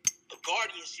create a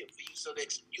guardianship for you so that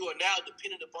you are now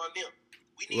dependent upon them.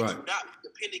 We need to not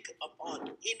be dependent upon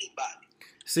anybody.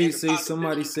 See,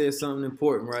 somebody said something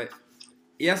important, right?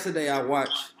 Yesterday, I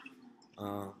watched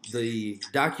the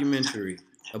documentary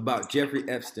about Jeffrey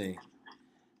Epstein,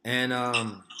 and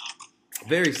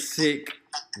very sick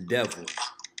devil,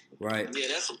 right? Yeah,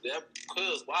 that's a devil.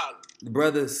 Cause wow, the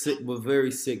brother was a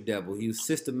very sick devil. He was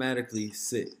systematically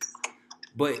sick,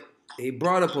 but he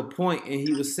brought up a point, and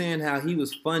he was saying how he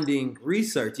was funding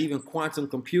research, even quantum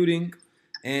computing,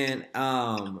 and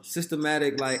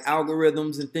systematic like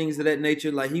algorithms and things of that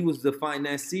nature. Like he was the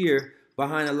financier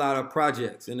behind a lot of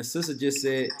projects. And the sister just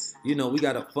said, we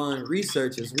got to fund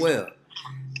research as well.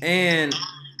 And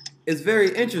it's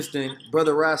very interesting,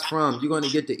 Brother Ross you're going to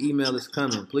get the email that's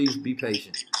coming. Please be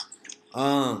patient.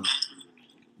 The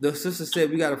sister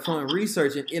said we got to fund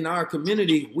research. And in our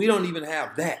community, we don't even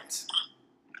have that.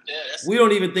 Yeah, we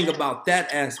don't even think about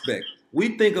that aspect.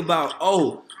 We think about,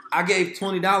 I gave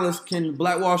 $20. Can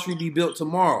Black Wall Street be built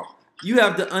tomorrow? You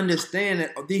have to understand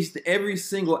that every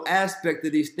single aspect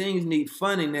of these things need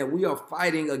funding, that we are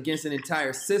fighting against an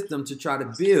entire system to try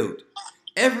to build.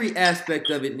 Every aspect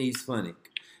of it needs funding.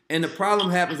 And the problem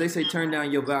happens, they say turn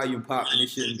down your volume, pop, and it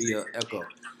shouldn't be an echo.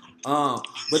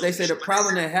 But they say the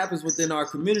problem that happens within our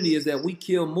community is that we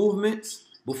kill movements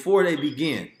before they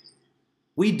begin.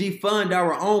 We defund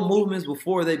our own movements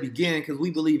before they begin because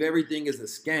we believe everything is a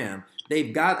scam.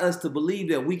 They've got us to believe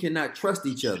that we cannot trust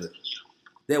each other,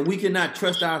 that we cannot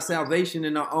trust our salvation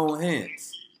in our own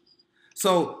hands.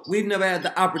 So we've never had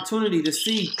the opportunity to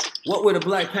see what would the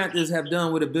Black Panthers have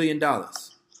done with $1 billion.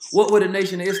 What would the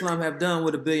Nation of Islam have done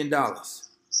with $1 billion?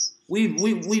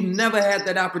 We've never had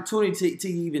that opportunity to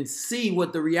even see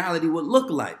what the reality would look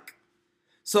like.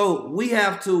 So we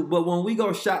have to, but when we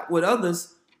go shop with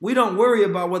others, we don't worry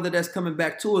about whether that's coming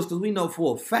back to us because we know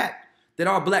for a fact that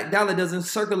our black dollar doesn't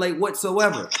circulate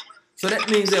whatsoever. So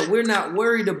that means that we're not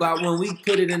worried about when we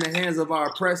put it in the hands of our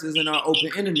oppressors and our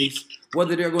open enemies,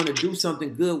 whether they're going to do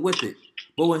something good with it.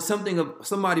 But when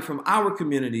somebody from our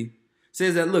community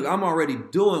says that, look, I'm already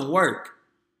doing work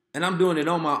and I'm doing it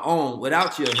on my own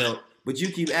without your help, but you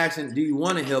keep asking, do you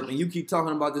want to help? And you keep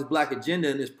talking about this black agenda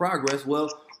and this progress. Well,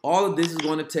 all of this is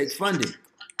going to take funding.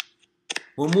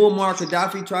 When Muammar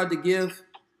Gaddafi tried to give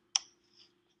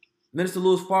Minister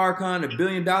Louis Farrakhan $1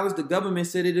 billion, the government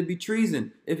said it'd be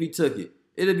treason if he took it.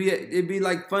 It'd be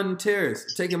like funding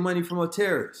terrorists, taking money from a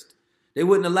terrorist. They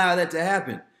wouldn't allow that to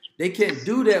happen. They can't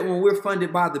do that when we're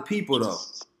funded by the people, though.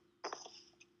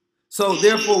 So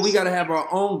therefore, we got to have our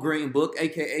own green book,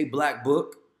 aka black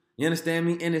book. You understand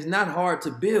me? And it's not hard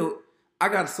to build. I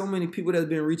got so many people that's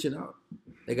been reaching out.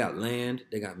 They got land,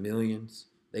 they got millions,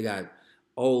 they got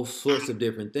all sorts of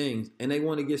different things, and they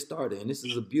want to get started. And this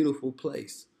is a beautiful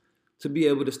place to be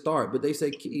able to start. But they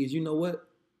say, Keys, you know what?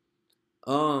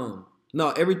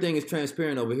 No, everything is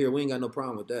transparent over here. We ain't got no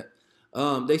problem with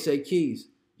that. They say, Keys,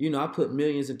 I put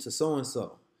millions into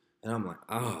so-and-so. And I'm like,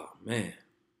 oh, man,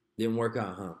 didn't work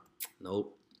out, huh?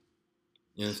 Nope.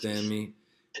 You understand me?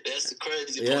 That's the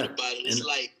crazy part about it. It's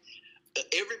like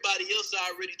everybody else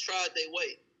already tried their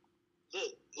way.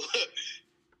 Look,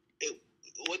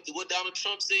 what Donald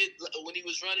Trump said when he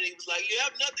was running, he was like, "You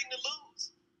have nothing to lose,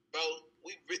 bro."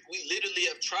 We literally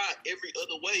have tried every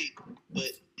other way, but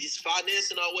this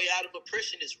financing our way out of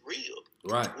oppression is real.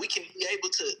 Right. We can be able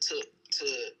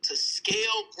to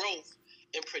scale growth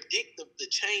and predict the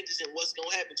changes and what's going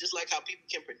to happen. Just like how people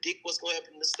can predict what's going to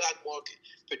happen in the stock market,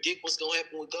 predict what's going to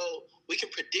happen with gold. We can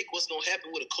predict what's going to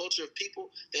happen with a culture of people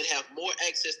that have more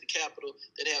access to capital,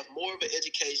 that have more of an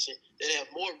education, that have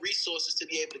more resources to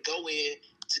be able to go in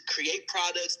to create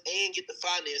products and get the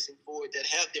financing for it, that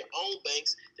have their own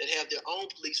banks, that have their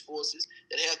own police forces,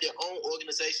 that have their own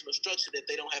organizational structure, that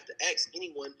they don't have to ask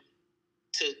anyone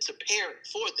to parent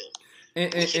for them.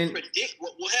 We can predict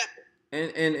what will happen.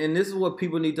 And this is what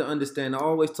people need to understand. I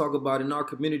always talk about in our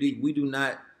community, we do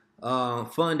not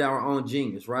fund our own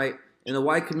genius, right? In the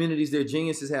white communities, their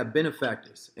geniuses have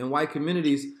benefactors. In white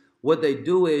communities, what they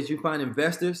do is you find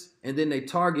investors and then they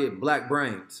target black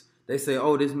brains. They say,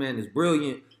 oh, this man is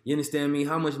brilliant. You understand me?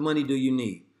 How much money do you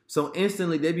need? So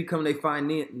instantly they become their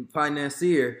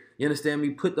financier. You understand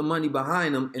me? Put the money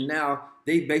behind them. And now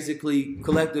they basically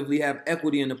collectively have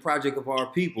equity in the project of our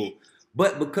people.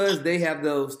 But because they have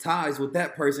those ties with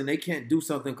that person, they can't do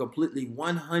something completely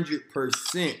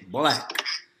 100% black.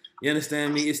 You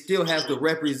understand me? It still has to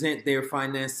represent their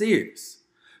financiers.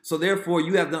 So therefore,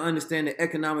 you have to understand the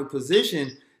economic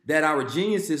position that our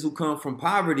geniuses who come from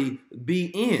poverty be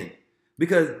in.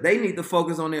 Because they need to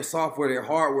focus on their software, their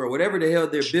hardware, whatever the hell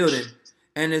they're building.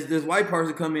 And this white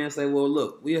person come in and say, well,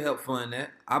 look, we'll help fund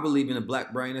that. I believe in the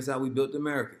black brain. That's how we built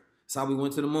America. That's how we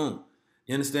went to the moon.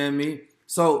 You understand me?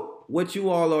 So what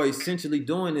you all are essentially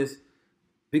doing is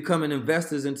becoming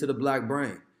investors into the black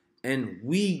brain. And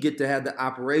we get to have the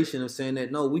operation of saying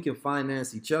that, no, we can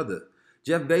finance each other.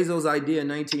 Jeff Bezos' idea in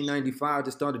 1995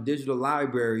 to start a digital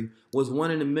library was one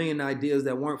in a million ideas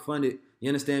that weren't funded, you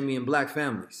understand me, in black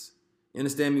families. You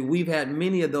understand me? We've had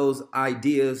many of those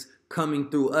ideas coming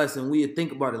through us, and we would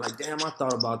think about it like, damn, I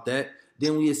thought about that.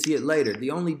 Then we would see it later.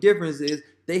 The only difference is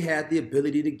they had the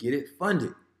ability to get it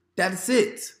funded. That's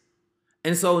it.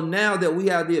 And so now that we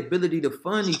have the ability to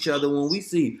fund each other, when we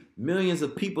see millions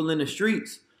of people in the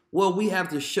streets, well, we have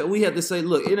to say,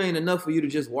 look, it ain't enough for you to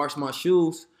just wash my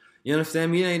shoes. You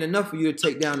understand me? It ain't enough for you to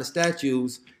take down the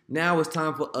statues. Now it's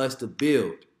time for us to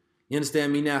build. You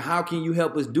understand me? Now, how can you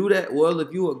help us do that? Well,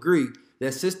 if you agree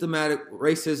that systematic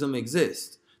racism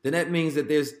exists, then that means that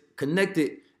there's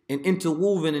connected and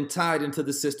interwoven and tied into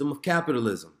the system of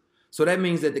capitalism. So that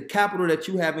means that the capital that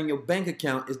you have in your bank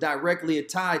account is directly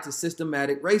tied to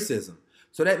systematic racism.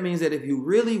 So that means that if you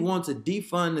really want to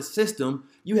defund the system,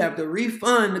 you have to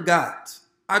refund the gods.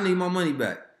 I need my money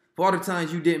back for all the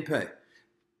times you didn't pay.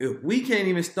 If we can't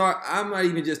even start, I'm not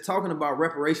even just talking about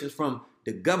reparations from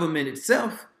the government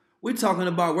itself. We're talking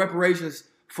about reparations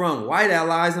from white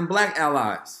allies and black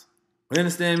allies. You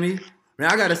understand me? Now,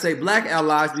 I got to say black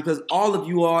allies because all of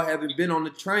you all haven't been on the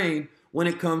train when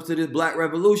it comes to this black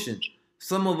revolution.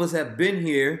 Some of us have been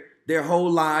here their whole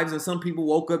lives, and some people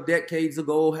woke up decades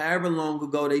ago, however long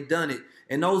ago they done it.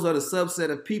 And those are the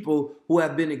subset of people who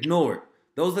have been ignored.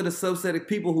 Those are the subset of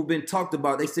people who've been talked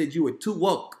about. They said you were too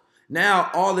woke. Now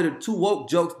all of the too woke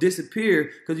jokes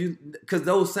disappear because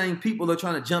those same people are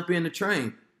trying to jump in the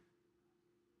train.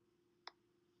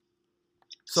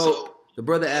 So the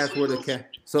brother asked where the cat.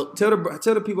 So tell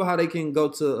the people how they can go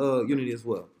to Unity as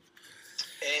well.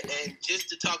 And just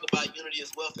to talk about Unity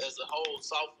as Wealth as a whole,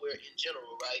 software in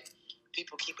general, right?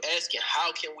 People keep asking,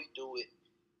 how can we do it?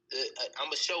 I'm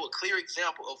going to show a clear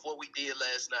example of what we did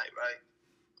last night, right?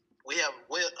 We have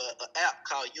an app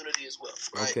called Unity as Wealth,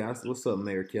 right? Okay, what's up,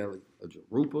 Mayor Kelly?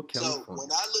 Rupa, California. So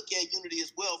when I look at Unity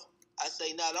as Wealth, I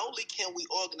say not only can we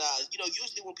organize,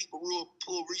 usually when people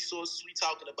pull resources, we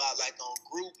talking about like on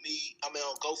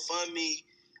on GoFundMe,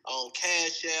 on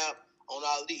Cash App, on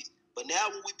all these. But now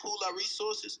when we pool our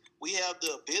resources, we have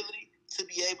the ability to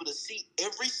be able to see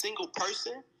every single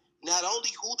person, not only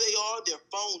who they are, their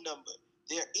phone number,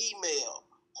 their email,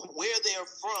 where they're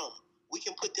from. We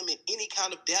can put them in any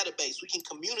kind of database. We can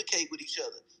communicate with each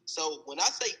other. So when I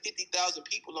say 50,000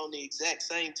 people on the exact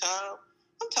same time,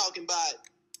 I'm talking about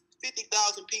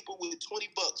 50,000 people with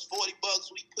 $20, $40.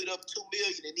 We put up 2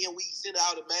 million, and then we send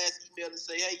out a mass email and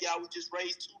say, "Hey, y'all, we just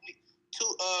raised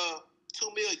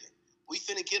 2 million. We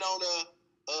finna get on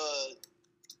a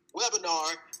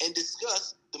webinar and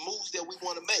discuss the moves that we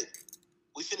want to make.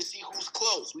 We finna see who's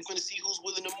close. We finna see who's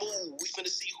willing to move. We finna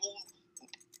see who.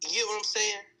 You get what I'm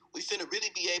saying? We finna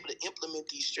really be able to implement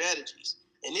these strategies.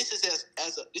 And this is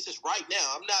this is right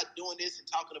now. I'm not doing this and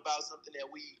talking about something that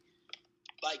we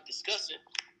like discussing.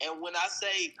 And when I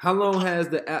say, how long has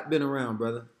the app been around,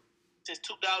 brother? Since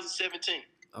 2017.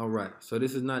 All right, so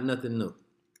this is not nothing new.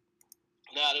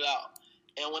 Not at all.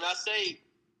 And when I say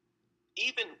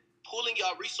even pulling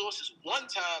y'all resources one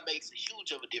time makes a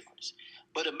huge of a difference.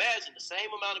 But imagine the same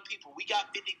amount of people. We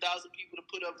got 50,000 people to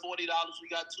put up $40. We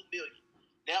got 2 million.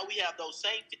 Now we have those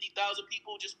same 50,000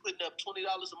 people just putting up $20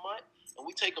 a month, and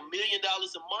we take $1 million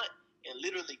a month and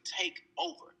literally take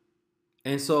over.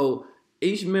 And so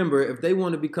each member, if they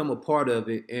want to become a part of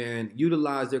it and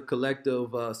utilize their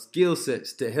collective skill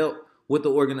sets to help with the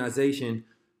organization,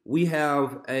 we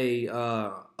have a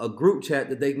group chat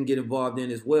that they can get involved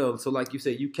in as well. So like you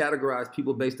said, you categorize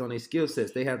people based on their skill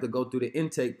sets. They have to go through the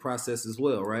intake process as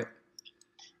well, right?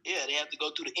 Yeah, they have to go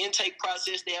through the intake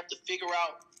process. They have to figure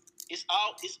out. It's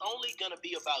only going to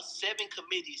be about 7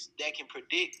 committees that can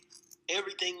predict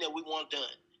everything that we want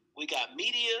done. We got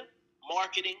media,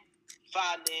 marketing,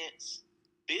 finance,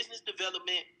 business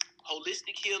development,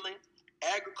 holistic healing,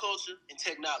 agriculture, and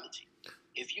technology.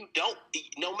 If you don't,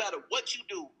 no matter what you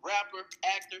do, rapper,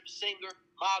 actor, singer,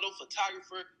 model,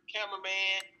 photographer,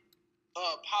 cameraman,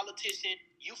 politician,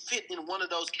 you fit in one of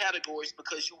those categories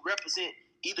because you represent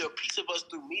either a piece of us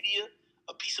through media,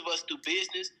 a piece of us through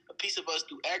business, a piece of us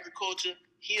through agriculture,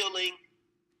 healing,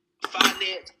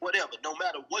 finance, whatever. No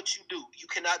matter what you do, you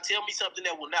cannot tell me something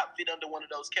that will not fit under one of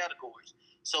those categories.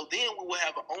 So then we will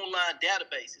have an online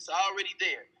database. It's already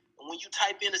there. And when you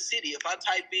type in a city, if I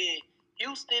type in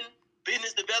Houston,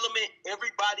 business development,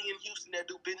 everybody in Houston that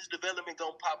do business development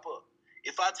gonna pop up.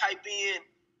 If I type in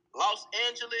Los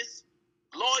Angeles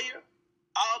lawyer,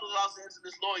 all the Los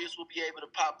Angeles lawyers will be able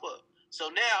to pop up. So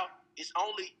now it's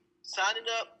only signing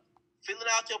up, filling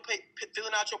out your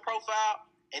profile,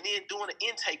 and then doing an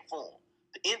intake form.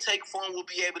 The intake form will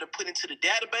be able to put into the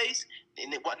database,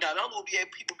 and then not only will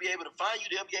people be able to find you,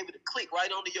 they'll be able to click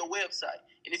right onto your website.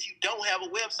 And if you don't have a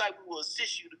website, we will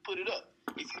assist you to put it up.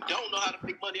 If you don't know how to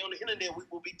make money on the internet, we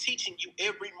will be teaching you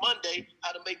every Monday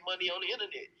how to make money on the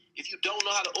internet. If you don't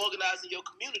know how to organize in your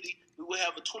community, we will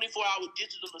have a 24-hour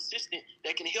digital assistant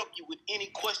that can help you with any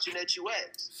question that you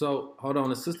ask. So, hold on.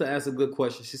 The sister asked a good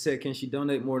question. She said, can she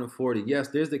donate more than 40? Yes,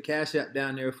 there's the Cash App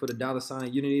down there for the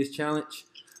 $sign Unity is Challenge.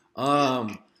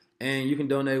 And you can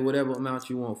donate whatever amount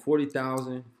you want,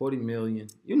 40,000, 40 million.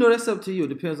 You know, that's up to you. It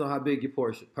depends on how big your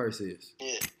purse is.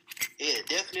 Yeah,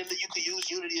 definitely you can use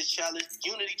Unity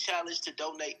Challenge to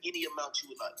donate any amount you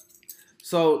would like.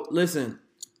 So, listen,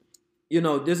 you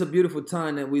know, there's a beautiful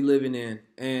time that we living in,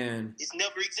 and this time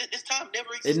never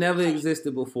existed. It never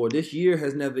existed before. This year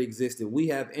has never existed. We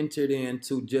have entered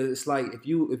into just like if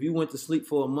you went to sleep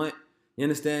for a month, you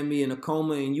understand me, in a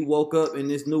coma, and you woke up in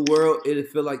this new world, it'd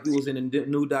feel like you was in a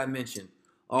new dimension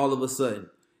all of a sudden.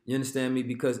 You understand me?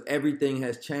 Because everything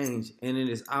has changed, and it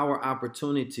is our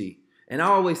opportunity. And I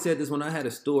always said this when I had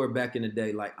a store back in the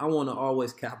day, like I want to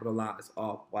always capitalize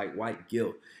off like white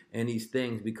guilt and these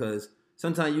things, because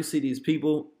sometimes you see these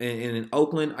people, and in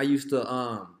Oakland, I used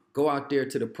to go out there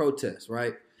to the protests,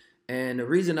 right? And the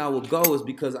reason I would go is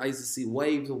because I used to see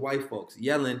waves of white folks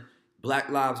yelling, Black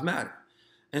Lives Matter.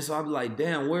 And so I'd be like,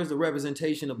 damn, where's the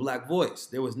representation of black voice?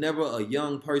 There was never a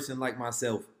young person like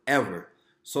myself ever.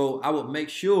 So I would make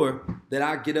sure that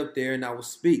I get up there and I would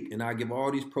speak, and I give all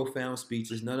these profound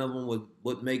speeches. None of them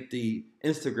would make the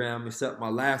Instagram except my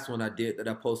last one I did that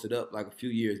I posted up like a few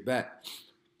years back.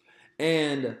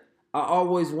 And I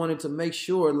always wanted to make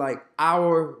sure like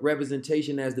our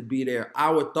representation has to be there,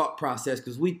 our thought process,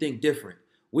 because we think different.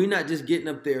 We're not just getting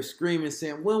up there screaming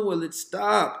saying, when will it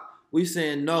stop? We're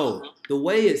saying, no, the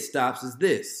way it stops is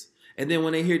this. And then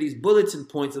when they hear these bulletin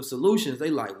points of solutions, they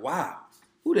like, wow,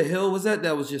 who the hell was that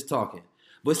was just talking?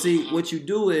 But see, what you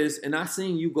do is, and I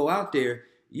seen you go out there,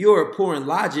 you're pouring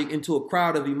logic into a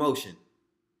crowd of emotion,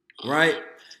 right?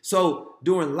 So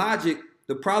during logic,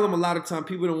 the problem a lot of time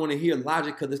people don't want to hear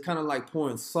logic because it's kind of like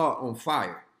pouring salt on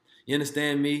fire. You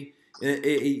understand me?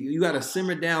 You got to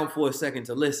simmer down for a second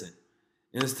to listen.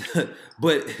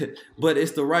 But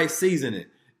it's the right seasoning.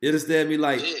 You understand me?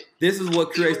 Like, this is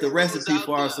what creates the recipe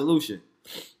for our solution.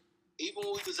 Even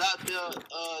when we was out there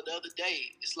the other day,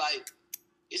 it's like,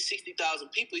 it's 60,000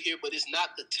 people here, but it's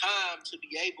not the time to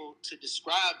be able to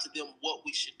describe to them what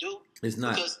we should do. It's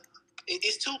not. Because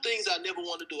it's two things I never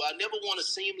want to do. I never want to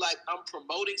seem like I'm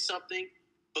promoting something,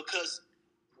 because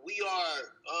we are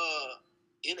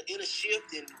in a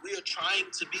shift and we are trying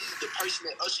to be the person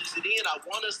that ushers it in. I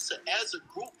want us to, as a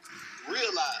group,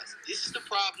 realize this is the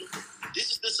problem,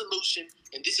 this is the solution,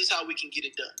 and this is how we can get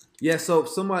it done. Yeah, so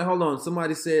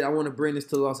somebody said, I want to bring this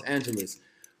to Los Angeles.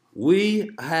 We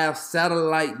have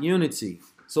satellite unity.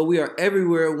 So we are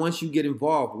everywhere once you get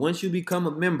involved. Once you become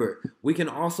a member, we can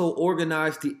also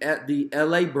organize at the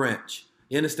LA branch.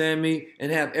 You understand me?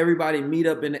 And have everybody meet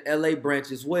up in the LA branch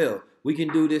as well. We can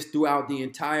do this throughout the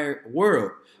entire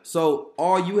world. So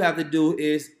all you have to do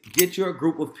is get your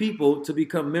group of people to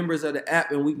become members of the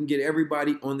app, and we can get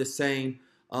everybody on the same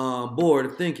board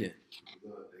of thinking.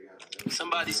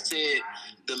 Somebody said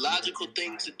the logical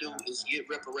thing to do is get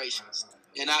reparations,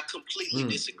 and I completely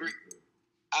disagree.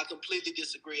 I completely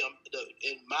disagree.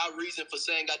 And my reason for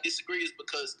saying I disagree is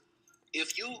because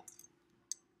if you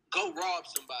go rob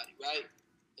somebody, right,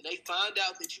 and they find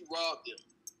out that you robbed them,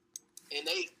 and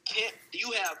they can't,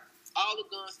 you have all the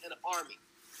guns in the army,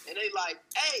 and they like,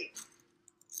 hey,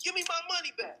 give me my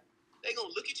money back. They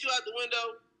gonna look at you out the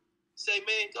window, say,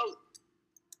 man, go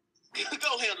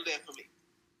handle that for me,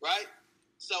 right?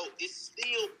 So it's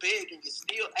still begging, it's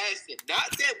still asking.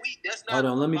 Not that that's not. Hold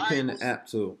on, let me pin the app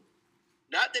too.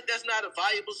 Not that that's not a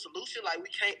viable solution. Like we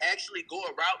can't actually go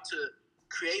a route to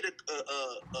create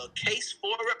a case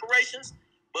for reparations,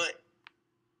 but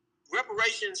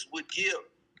reparations would give.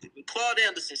 Claude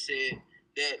Anderson said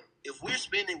that if we're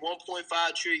spending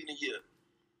 $1.5 trillion a year,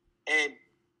 and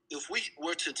if we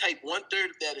were to take 1/3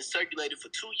 of that and circulate it for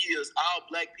 2 years, all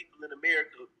black people in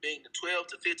America, being the 12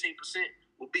 to 15%,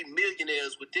 would be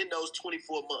millionaires within those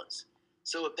 24 months.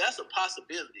 So if that's a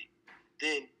possibility,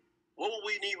 then what would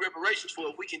we need reparations for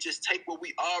if we can just take what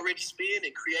we already spend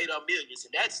and create our millions?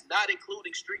 And that's not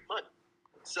including street money.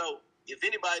 So if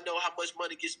anybody know how much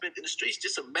money gets spent in the streets,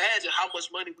 just imagine how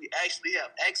much money we actually have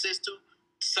access to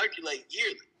circulate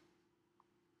yearly.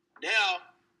 Now,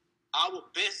 our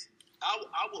best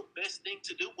thing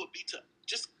to do would be to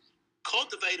just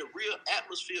cultivate a real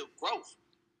atmosphere of growth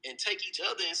and take each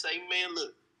other and say, man,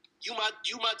 look, you my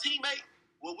teammate?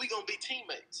 Well, we gonna be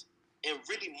teammates and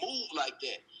really move like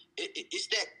that. It's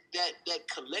that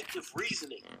collective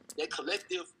reasoning, that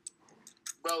collective,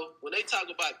 bro, when they talk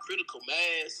about critical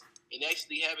mass and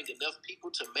actually having enough people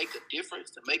to make a difference,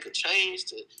 to make a change,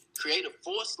 to create a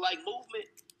force-like movement,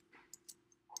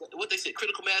 what they said,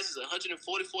 critical mass is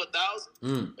 144,000. You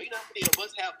know how many of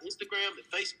us have Instagram and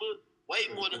Facebook? Way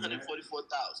more than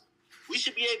 144,000. We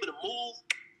should be able to move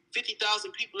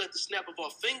 50,000 people at the snap of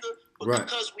our finger, but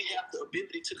because we have the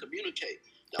ability to communicate.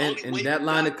 And that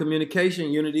line of communication,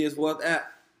 Unity is Wealth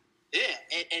app. Yeah,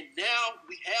 and now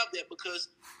we have that because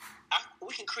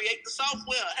we can create the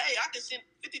software. Hey, I can send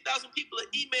 50,000 people an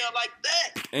email like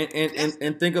that.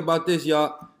 And think about this,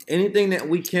 y'all. Anything that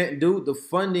we can't do, the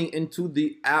funding into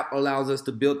the app allows us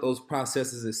to build those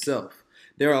processes itself.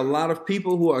 There are a lot of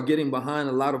people who are getting behind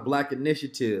a lot of black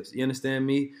initiatives. You understand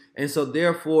me? And so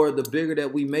therefore, the bigger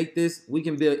that we make this, we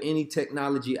can build any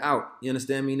technology out. You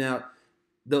understand me? Now,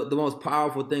 the most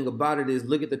powerful thing about it is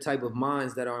look at the type of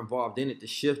minds that are involved in it, the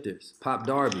shifters, Pop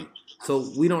Darby.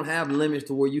 So we don't have limits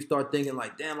to where you start thinking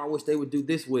like, damn, I wish they would do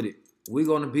this with it. We're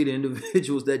going to be the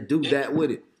individuals that do that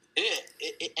with it.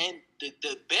 Yeah, and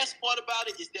the best part about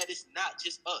it is that it's not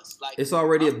just us. Like it's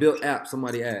already a built app,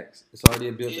 somebody asked. It's already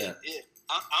a built app. Yeah.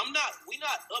 We're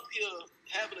not up here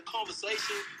having a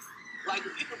conversation like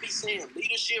when people be saying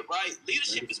leadership, right?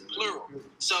 Leadership is plural.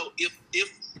 So if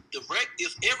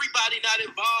everybody not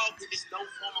involved in this no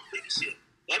form of leadership,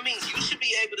 that means you should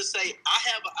be able to say, I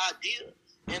have an idea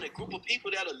and a group of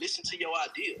people that'll listen to your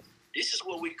idea. This is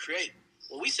what we create.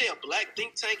 When we say a black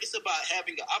think tank, it's about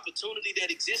having an opportunity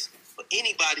that exists for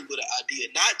anybody with an idea,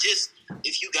 not just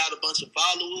if you got a bunch of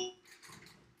followers.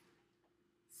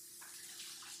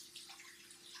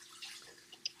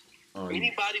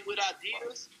 Anybody with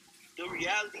ideas, the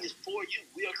reality is for you.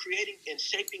 We are creating and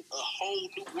shaping a whole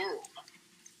new world.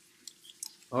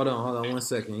 Hold on 1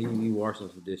 second. He washing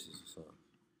some dishes or something.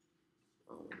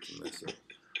 I don't want to mess up.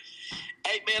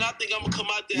 Hey man, I think I'm gonna come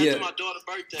out there after my daughter's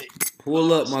birthday.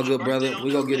 Pull up, my good brother.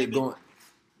 We're gonna get it going.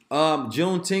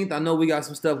 Juneteenth, I know we got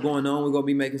some stuff going on. We're gonna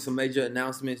be making some major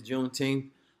announcements Juneteenth.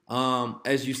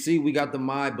 As you see, we got the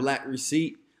My Black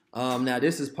Receipt. Now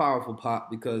this is powerful,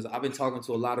 Pop, because I've been talking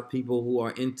to a lot of people who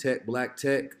are in tech, black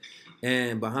tech,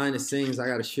 and behind the scenes, I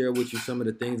got to share with you some of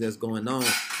the things that's going on.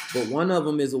 But one of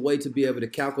them is a way to be able to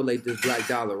calculate this black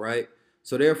dollar, right?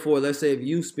 So therefore, let's say if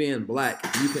you spend black,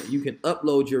 you can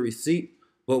upload your receipt,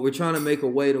 but we're trying to make a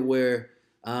way to where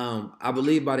I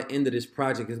believe by the end of this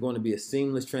project is going to be a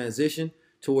seamless transition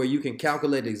to where you can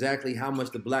calculate exactly how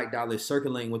much the black dollar is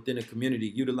circulating within the community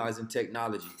utilizing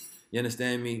technology. You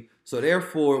understand me? So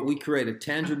therefore, we create a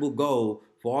tangible goal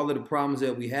for all of the problems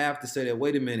that we have to say that,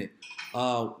 wait a minute,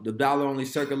 the dollar only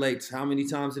circulates how many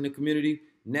times in the community?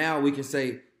 Now we can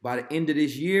say by the end of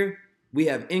this year, we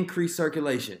have increased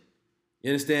circulation. You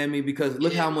understand me? Because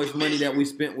look how much money that we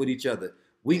spent with each other.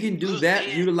 We can do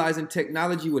that utilizing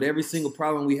technology with every single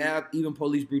problem we have, even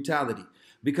police brutality.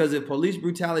 Because if police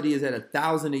brutality is at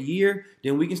 1,000 a year,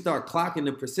 then we can start clocking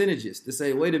the percentages to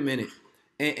say, wait a minute.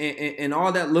 And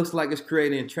all that looks like is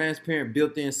creating transparent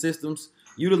built-in systems,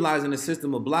 utilizing a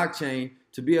system of blockchain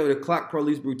to be able to clock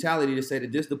police brutality to say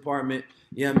that this department,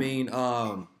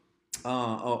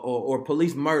 or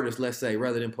police murders, let's say,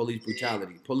 rather than police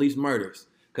brutality, police murders,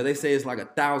 because they say it's like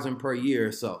 1,000 per year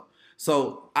or so.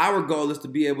 So our goal is to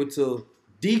be able to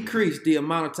decrease the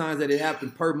amount of times that it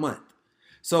happened per month.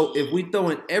 So if we throw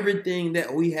in everything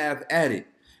that we have added,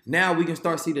 now we can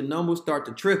start see the numbers start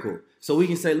to trickle. So we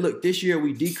can say, look, this year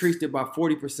we decreased it by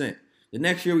 40%. The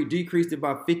next year we decreased it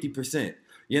by 50%.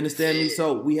 You understand me?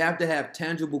 So we have to have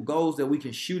tangible goals that we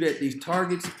can shoot at these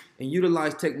targets and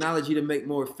utilize technology to make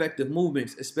more effective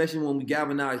movements, especially when we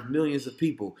galvanize millions of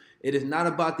people. It is not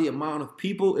about the amount of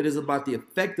people. It is about the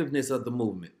effectiveness of the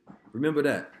movement. Remember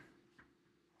that.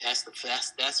 That's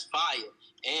fire.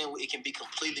 And it can be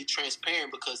completely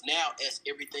transparent because now as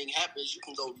everything happens, you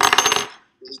can go look at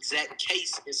the exact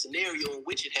case and scenario in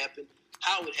which it happened,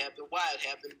 how it happened, why it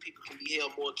happened. People can be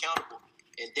held more accountable.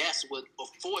 And that's what will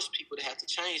force people to have to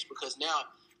change because now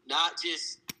not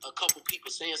just a couple people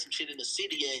saying some shit in the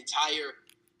city, your entire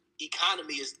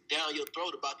economy is down your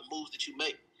throat about the moves that you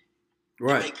make.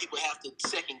 Right. You make people have to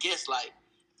second guess like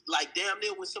damn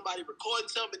near when somebody recording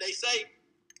something, they say,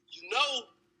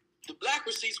 the black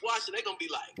receipts watching, they're gonna be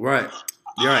like, right.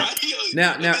 You're right.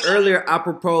 Now earlier I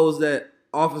proposed that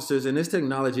officers, and this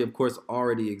technology of course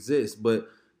already exists, but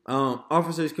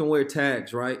officers can wear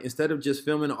tags, right? Instead of just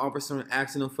filming an officer and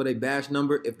asking them for their badge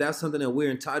number, if that's something that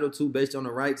we're entitled to based on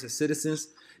the rights of citizens,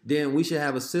 then we should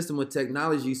have a system of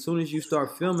technology. As soon as you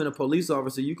start filming a police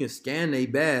officer, you can scan their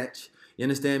badge, you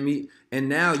understand me? And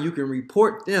now you can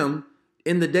report them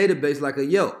in the database like a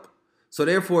Yelp. So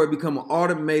therefore, it become an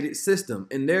automated system.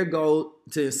 And their goal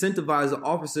to incentivize the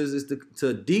officers is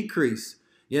to decrease,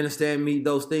 you understand me,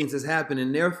 those things that's happened.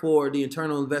 And therefore, the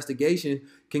internal investigation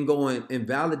can go and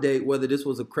validate whether this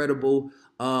was a credible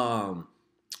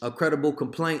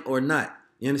complaint or not.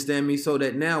 You understand me? So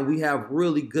that now we have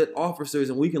really good officers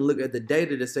and we can look at the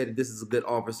data to say that this is a good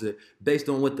officer based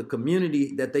on what the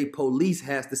community that they police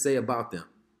has to say about them.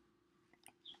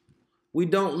 We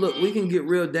can get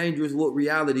real dangerous with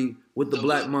reality with the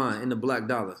black mind and the black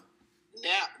dollar.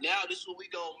 Now this is what we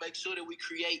gonna make sure that we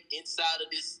create inside of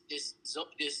this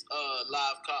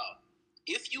live call.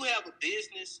 If you have a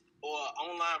business or an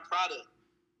online product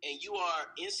and you are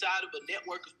inside of a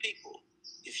network of people,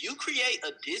 if you create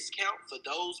a discount for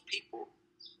those people,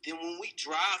 then when we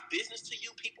drive business to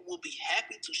you, people will be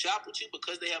happy to shop with you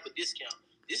because they have a discount.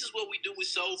 This is what we do with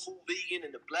Soul Food Vegan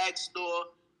and the Black Store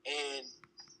and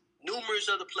numerous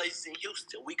other places in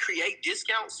Houston. We create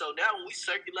discounts, so now when we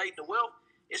circulate the wealth,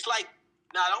 it's like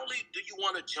not only do you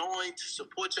want to join to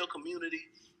support your community,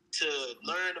 to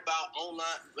learn about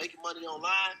online, making money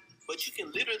online, but you can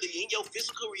literally, in your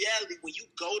physical reality, when you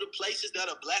go to places that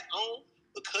are black-owned,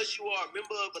 because you are a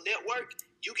member of a network,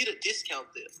 you get a discount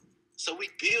there. So we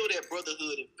build that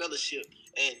brotherhood and fellowship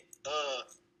and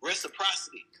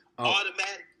reciprocity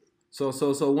automatically.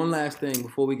 So one last thing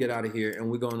before we get out of here,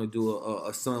 and we're going to do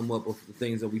a sum up of the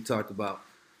things that we talked about.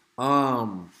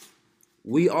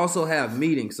 We also have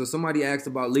meetings. So somebody asked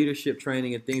about leadership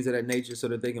training and things of that nature so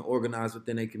that they can organize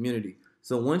within a community.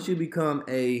 So once you become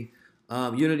a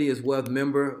Unity is Wealth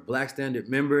member, Black Standard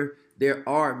member, there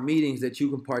are meetings that you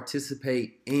can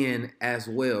participate in as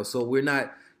well. So we're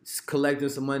not collecting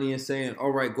some money and saying,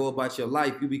 all right, go about your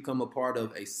life. You become a part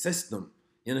of a system.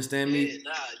 You understand me?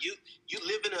 Nah, you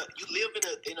live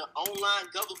in an online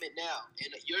government now,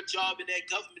 and your job in that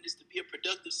government is to be a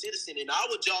productive citizen, and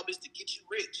our job is to get you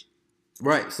rich.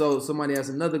 Right. So somebody asked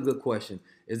another good question.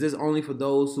 Is this only for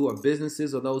those who are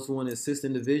businesses or those who want to assist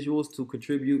individuals to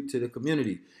contribute to the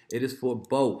community? It is for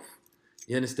both.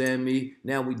 You understand me?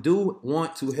 Now, we do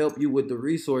want to help you with the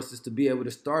resources to be able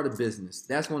to start a business.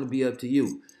 That's going to be up to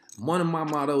you. One of my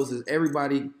mottos is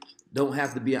everybody don't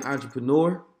have to be an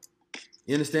entrepreneur.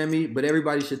 You understand me? But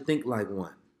everybody should think like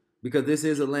one, because this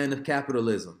is a land of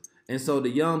capitalism. And so the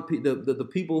young the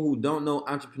people who don't know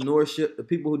entrepreneurship, the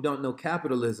people who don't know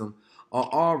capitalism are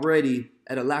already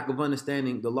at a lack of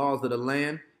understanding the laws of the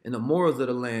land and the morals of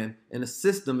the land and the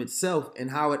system itself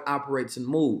and how it operates and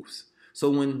moves. So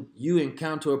when you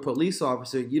encounter a police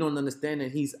officer, you don't understand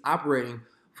that he's operating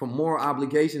from moral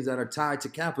obligations that are tied to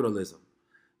capitalism.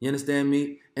 You understand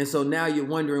me? And so now you're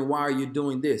wondering, why are you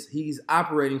doing this? He's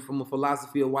operating from a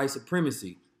philosophy of white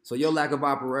supremacy. So your lack of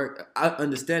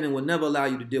understanding will never allow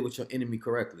you to deal with your enemy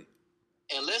correctly.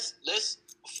 And let's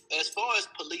as far as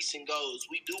policing goes,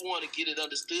 we do want to get it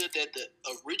understood that the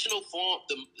original form,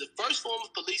 the first form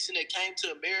of policing that came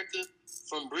to America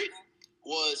from Britain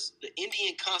was the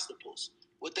Indian constables.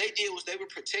 What they did was they were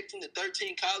protecting the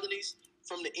 13 colonies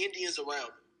from the Indians around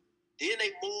them. Then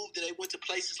they moved and they went to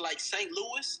places like St.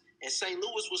 Louis, and St.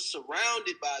 Louis was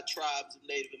surrounded by tribes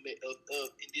of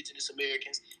indigenous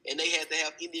Americans, and they had to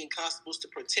have Indian constables to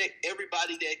protect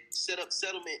everybody that set up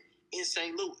settlement in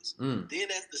St. Louis. Then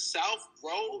as the South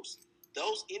rose,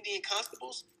 those Indian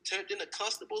constables turned into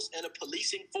constables and a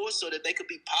policing force so that they could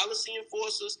be policy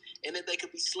enforcers and that they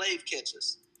could be slave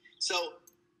catchers. So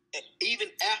even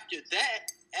after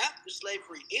that, after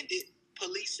slavery ended,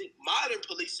 modern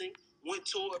policing went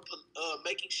toward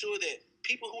making sure that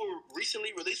people who were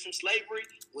recently released from slavery,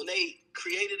 when they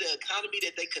created an economy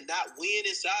that they could not win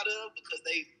inside of because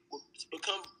they would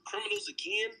become criminals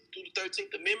again through the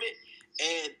 13th Amendment,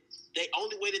 and the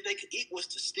only way that they could eat was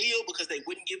to steal because they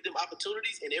wouldn't give them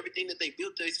opportunities, and everything that they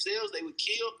built themselves, they would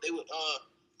kill, they would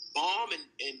bomb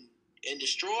and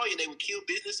destroy, and they would kill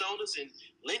business owners and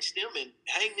lynch them and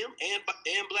hang them and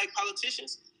black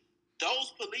politicians.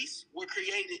 Those police were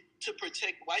created to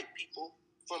protect white people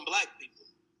from black people.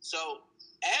 So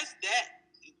as that,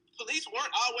 police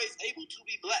weren't always able to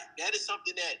be black. That is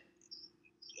something that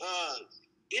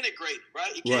integrated,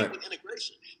 right? It came with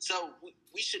integration. So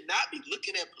we should not be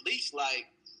looking at police like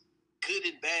good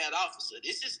and bad officer.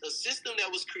 This is a system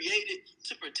that was created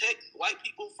to protect white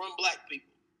people from black people.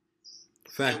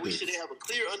 And we should have a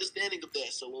clear understanding of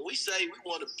that. So when we say we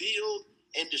want to build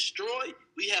and destroy,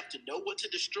 we have to know what to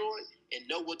destroy and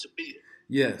know what to build.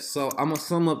 Yes. So I'm going to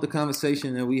sum up the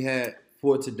conversation that we had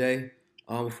for today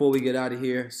before we get out of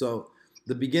here. So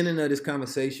the beginning of this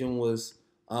conversation was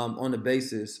on the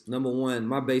basis, number one,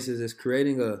 my basis is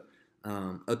creating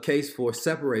a case for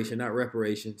separation, not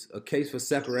reparations, a case for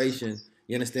separation.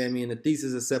 You understand me? And the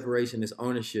thesis of separation is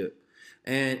ownership.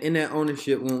 And in that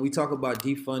ownership, when we talk about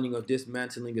defunding or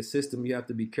dismantling a system, you have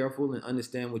to be careful and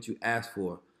understand what you ask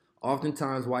for.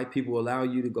 Oftentimes, white people allow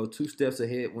you to go 2 steps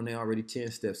ahead when they're already 10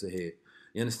 steps ahead.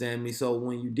 You understand me? So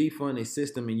when you defund a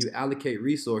system and you allocate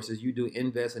resources, you do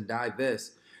invest and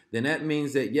divest, then that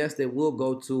means that, yes, they will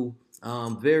go to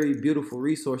very beautiful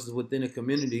resources within a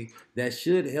community that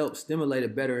should help stimulate a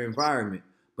better environment.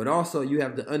 But also you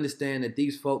have to understand that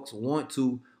these folks want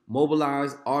to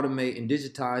mobilize, automate, and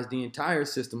digitize the entire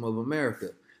system of America,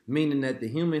 meaning that the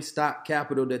human stock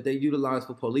capital that they utilize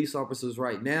for police officers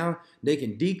right now, they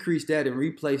can decrease that and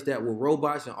replace that with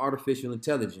robots and artificial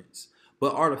intelligence.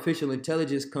 But artificial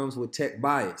intelligence comes with tech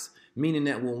bias, meaning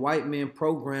that when white men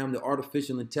programmed the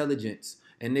artificial intelligence,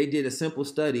 and they did a simple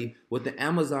study with the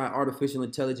Amazon artificial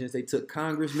intelligence, they took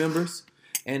Congress members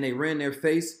and they ran their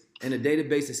face in a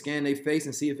database to scan their face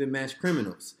and see if it matched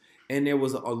criminals. And there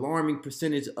was an alarming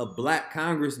percentage of black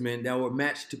congressmen that were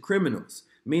matched to criminals,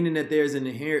 meaning that there's an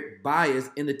inherent bias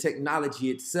in the technology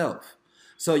itself.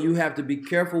 So you have to be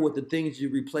careful with the things you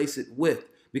replace it with,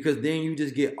 because then you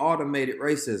just get automated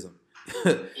racism.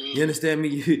 You understand me?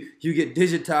 You get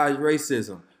digitized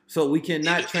racism. So we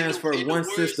cannot transfer one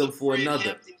system for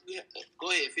another.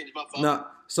 Go ahead, finish my phone. No,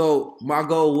 so my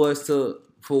goal was to,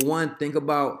 for one, think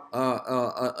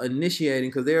about initiating,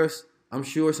 because there's, I'm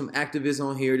sure, some activists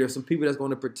on here. There's some people that's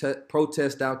going to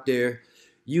protest out there.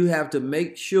 You have to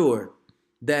make sure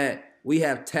that we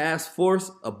have task force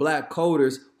of black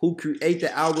coders who create the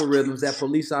algorithms that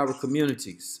police our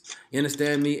communities. You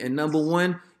understand me? And number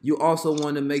one, you also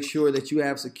want to make sure that you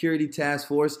have security task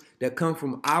force that come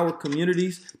from our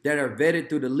communities that are vetted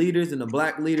through the leaders and the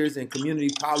black leaders and community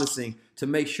policing to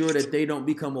make sure that they don't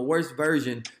become a worse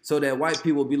version, so that white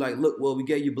people will be like, look, well, we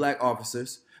gave you black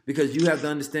officers. Because you have to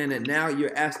understand that now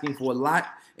you're asking for a lot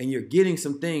and you're getting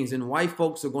some things, and white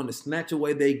folks are going to snatch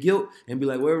away their guilt and be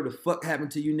like, whatever the fuck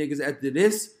happened to you niggas after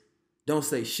this, don't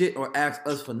say shit or ask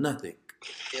us for nothing.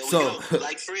 Yeah, so,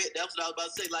 like Fred, that's what I was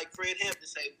about to say. Like Fred Hampton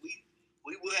say,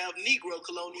 we will have Negro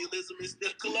colonialism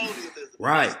instead of colonialism.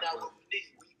 Right. That's not what we need.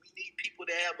 We need people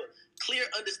to have a clear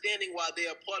understanding why they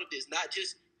are part of this, not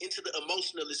just into the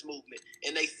emotionalist movement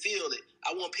and they feel it.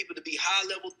 I want people to be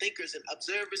high-level thinkers and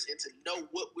observers and to know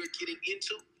what we're getting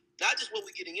into. Not just what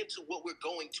we're getting into, what we're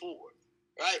going toward,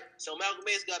 right? So Malcolm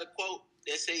X got a quote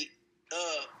that say,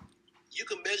 you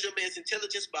can measure a man's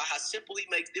intelligence by how simple he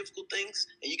makes difficult things,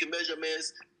 and you can measure a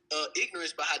man's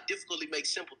ignorance by how difficult he makes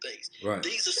simple things. Right.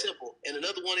 These are simple. And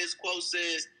another one of his quotes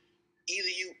says,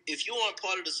 if you aren't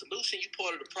part of the solution, you're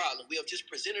part of the problem. We have just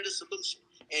presented a solution.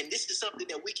 And this is something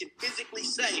that we can physically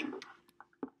say,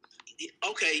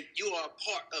 okay, you are a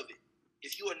part of it.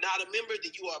 If you are not a member,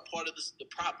 then you are a part of the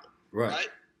problem. Right?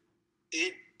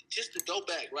 just to go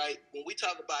back, right? When we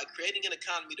talk about creating an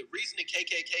economy, the reason the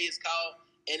KKK is called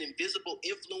an invisible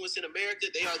influence in America,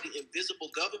 they are the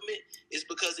invisible government, is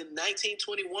because in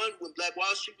 1921, when Black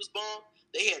Wall Street was bombed,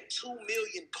 they had 2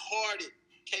 million carded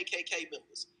KKK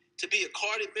members. To be a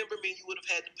carded member means you would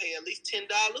have had to pay at least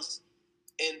 $10,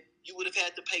 and you would have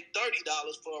had to pay $30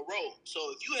 for a roll.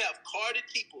 So if you have carded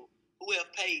people who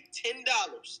have paid $10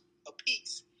 a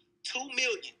piece, 2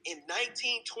 million in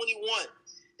 1921,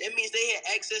 that means they had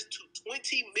access to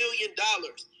 $20 million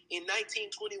in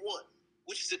 1921,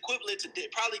 which is equivalent to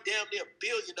probably damn near $1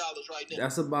 billion right now.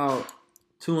 That's about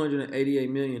 288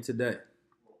 million today.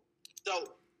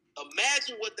 So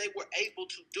imagine what they were able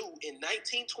to do in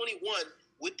 1921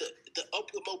 with the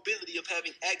upward mobility of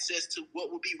having access to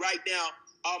what would be right now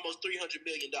almost $300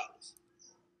 million.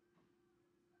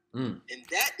 And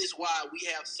that is why we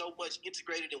have so much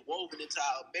integrated and woven into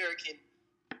our American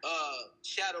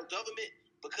shadow government,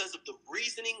 because of the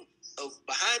reasoning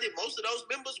behind it. Most of those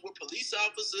members were police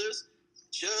officers,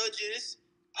 judges,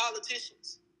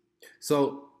 politicians.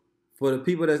 So for the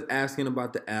people that's asking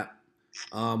about the app,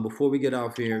 before we get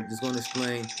off here, just going to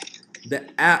explain. The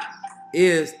app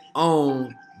is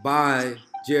owned by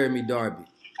Jeremy Darby.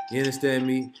 You understand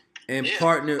me? And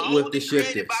partnered with the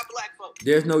Shifters.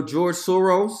 There's no George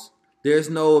Soros. There's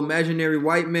no imaginary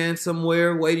white man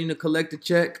somewhere waiting to collect a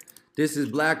check. This is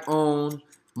black owned,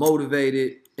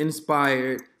 motivated,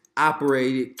 inspired,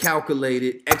 operated,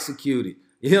 calculated, executed.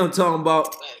 You know what I'm talking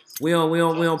about? We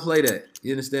don't play that.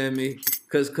 You understand me?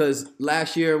 Cause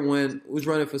last year when we was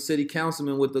running for city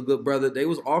councilman with the good brother, they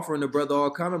was offering the brother all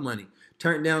kind of money.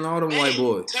 Turned down all them white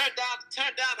boys. Turned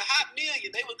down the hot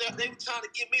million. They were trying to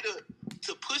get me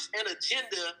to push an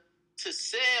agenda to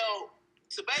sell,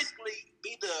 to basically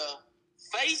be the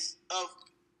face of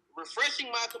refreshing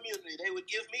my community. They would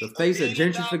give me the face of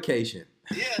gentrification.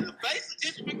 Yeah, the face of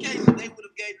gentrification. They would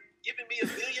have given me $1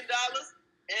 billion,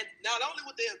 and not only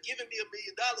would they have given me $1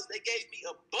 million, they gave me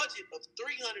a budget of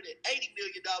 $380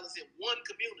 million in one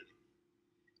community.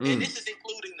 And this is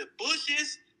including the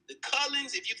Bushes, the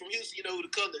Cullens. If you're from Houston, you know who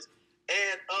the Cullens,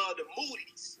 and the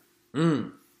Moody's.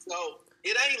 So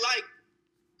it ain't like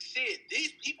shit.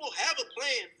 These people have a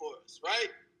plan for us,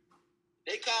 right?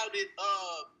 They called it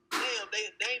they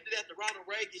named it after Ronald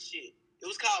Reagan shit. It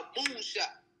was called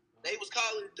Moonshot. They was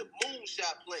calling it the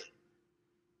Moonshot plan.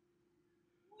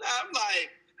 I'm like,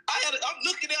 I'm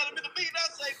looking at them in the meeting. I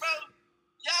say, bro,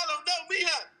 y'all don't know me,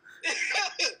 huh?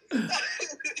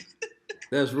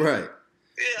 That's right.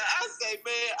 Yeah, I say,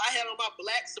 man, I had on my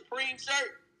black Supreme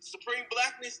shirt, Supreme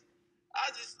Blackness.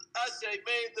 I say,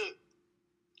 man, look,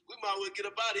 we might well get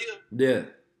up out of here. Yeah.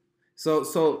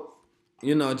 So.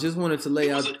 You know, just wanted to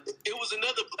lay out. It was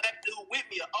another black dude with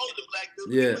me, an older black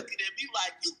dude. Yeah. Looking at me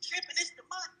like, you tripping? It's the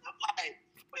money. I'm like,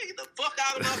 man, get the fuck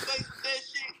out of my face with that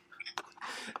shit.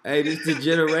 Hey, this the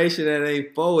generation that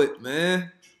ain't for it,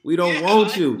 man. We don't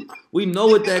want you. We know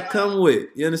what that come with.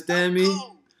 You understand me?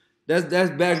 That's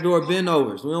backdoor bend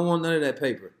overs. We don't want none of that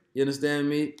paper. You understand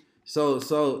me? So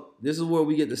this is where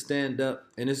we get to stand up,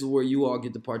 and this is where you all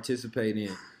get to participate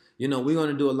in. You know, we're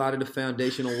gonna do a lot of the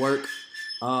foundational work.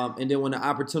 And then when the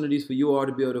opportunities for you all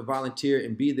to be able to volunteer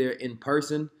and be there in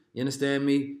person, you understand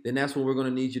me? Then that's when we're going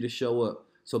to need you to show up.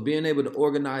 So being able to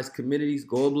organize communities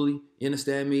globally, you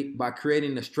understand me? By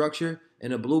creating a structure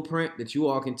and a blueprint that you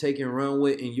all can take and run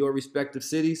with in your respective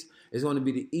cities is going to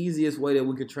be the easiest way that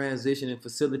we can transition and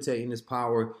facilitating this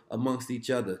power amongst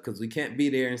each other. Because we can't be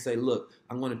there and say, look,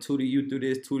 I'm going to tutor you through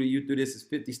this, tutor you through this. It's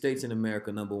 50 states in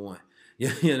America, number one.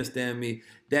 You understand me?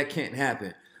 That can't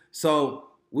happen. So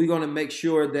we're going to make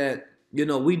sure that, you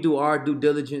know, we do our due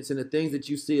diligence, and the things that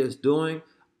you see us doing,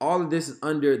 all of this is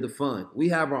under the fund. We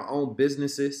have our own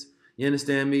businesses. You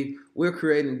understand me? We're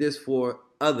creating this for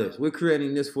others. We're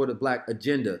creating this for the black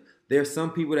agenda. There's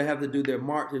some people that have to do their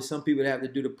march. There's some people that have to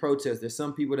do the protest. There's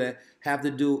some people that have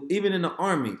to do, even in the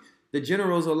army, the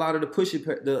generals are a lot of the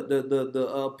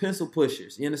pencil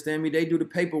pushers. You understand me? They do the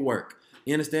paperwork.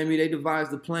 You understand me? They devise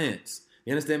the plans.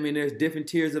 You understand me? And there's different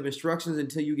tiers of instructions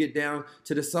until you get down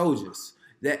to the soldiers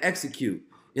that execute.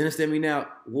 You understand me? Now,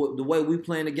 the way we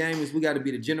play in the game is we got to be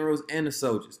the generals and the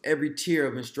soldiers. Every tier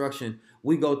of instruction,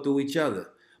 we go through each other.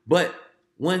 But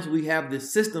once we have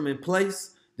this system in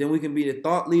place, then we can be the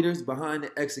thought leaders behind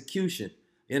the execution.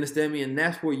 You understand me? And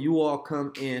that's where you all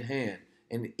come in hand.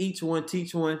 And each one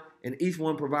teach one, and each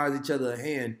one provides each other a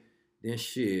hand. Then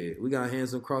shit, we got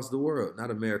hands across the world.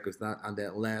 Not America's not on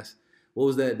that last. What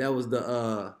was that? That was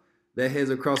that Heads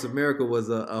Across America was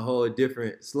a whole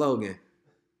different slogan.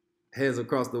 Heads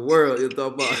across the world. You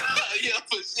thought about? Yeah,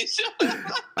 for sure.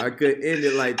 I could end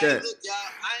it like that. Look, y'all,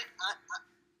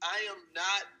 I am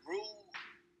not rude,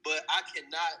 but I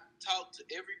cannot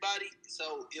everybody.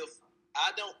 So if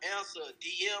I don't answer a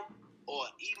DM or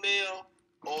email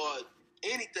or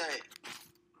anything,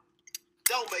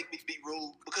 don't make me be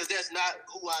rude, because that's not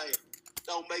who I am.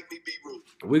 Don't make me be rude.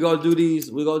 We're going to do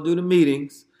these. We're going to do the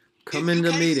meetings. Come in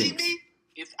the meetings. See me,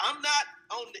 if I'm not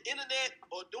on the internet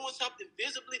or doing something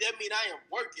visibly, that means I am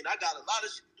working. I got a lot of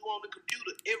shit to do on the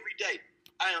computer every day.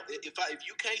 If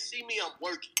you can't see me, I'm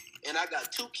working. And I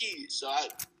got 2 kids, so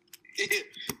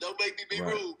don't make me be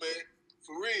rude, man.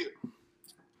 For real.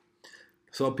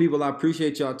 So, people, I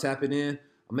appreciate y'all tapping in.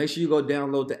 Make sure you go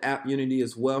download the app Unity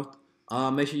as well.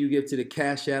 Make sure you give to the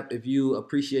Cash App if you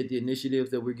appreciate the initiatives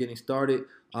that we're getting started.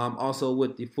 Also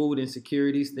with the food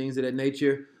insecurities, things of that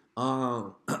nature.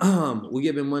 We're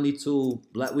giving money to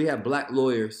we have black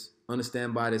lawyers on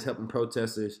standby that's helping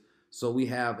protesters. So we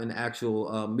have an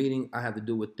actual meeting I have to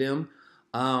do with them.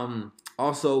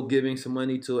 Also giving some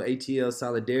money to ATL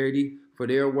Solidarity for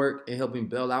their work in helping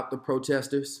bail out the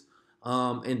protesters.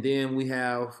 And then we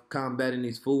have combating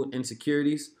these food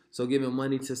insecurities. So giving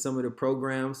money to some of the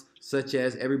programs, such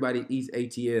as Everybody Eats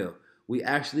ATL. We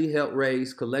actually help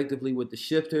raise collectively with the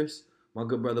Shifters, my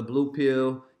good brother Blue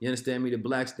Pill, you understand me, the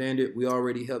Black Standard. We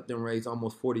already helped them raise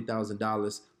almost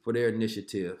 $40,000 for their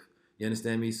initiative. You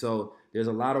understand me? So there's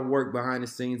a lot of work behind the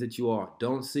scenes that you all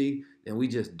don't see, and we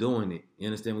just doing it. You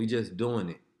understand? We just doing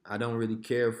it. I don't really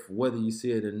care whether you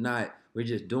see it or not. We're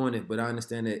just doing it, but I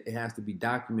understand that it has to be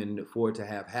documented for it to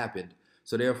have happened.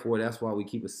 So therefore, that's why we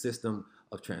keep a system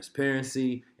of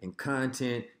transparency and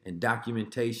content and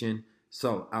documentation.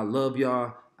 So I love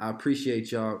y'all. I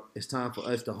appreciate y'all. It's time for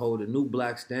us to hold a new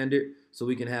black standard so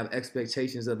we can have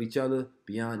expectations of each other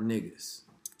beyond niggas.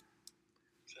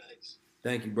 Thanks.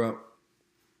 Thank you, bro.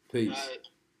 Peace. Right.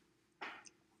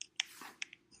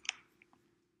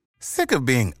 Sick of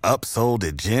being upsold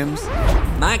at gyms?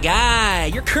 My guy,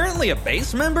 you're currently a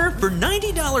base member? For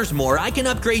 $90 more, I can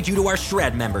upgrade you to our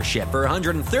Shred membership. For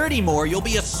 $130 more, you'll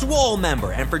be a Swole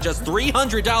member. And for just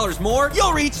 $300 more,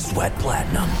 you'll reach Sweat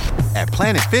Platinum. At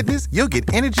Planet Fitness, you'll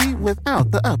get energy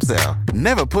without the upsell.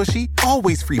 Never pushy,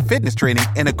 always free fitness training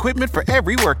and equipment for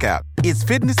every workout. It's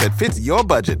fitness that fits your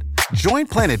budget. Join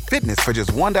Planet Fitness for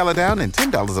just $1 down and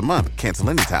 $10 a month. Cancel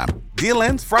anytime. Deal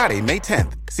ends Friday, May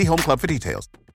 10th. See Home Club for details.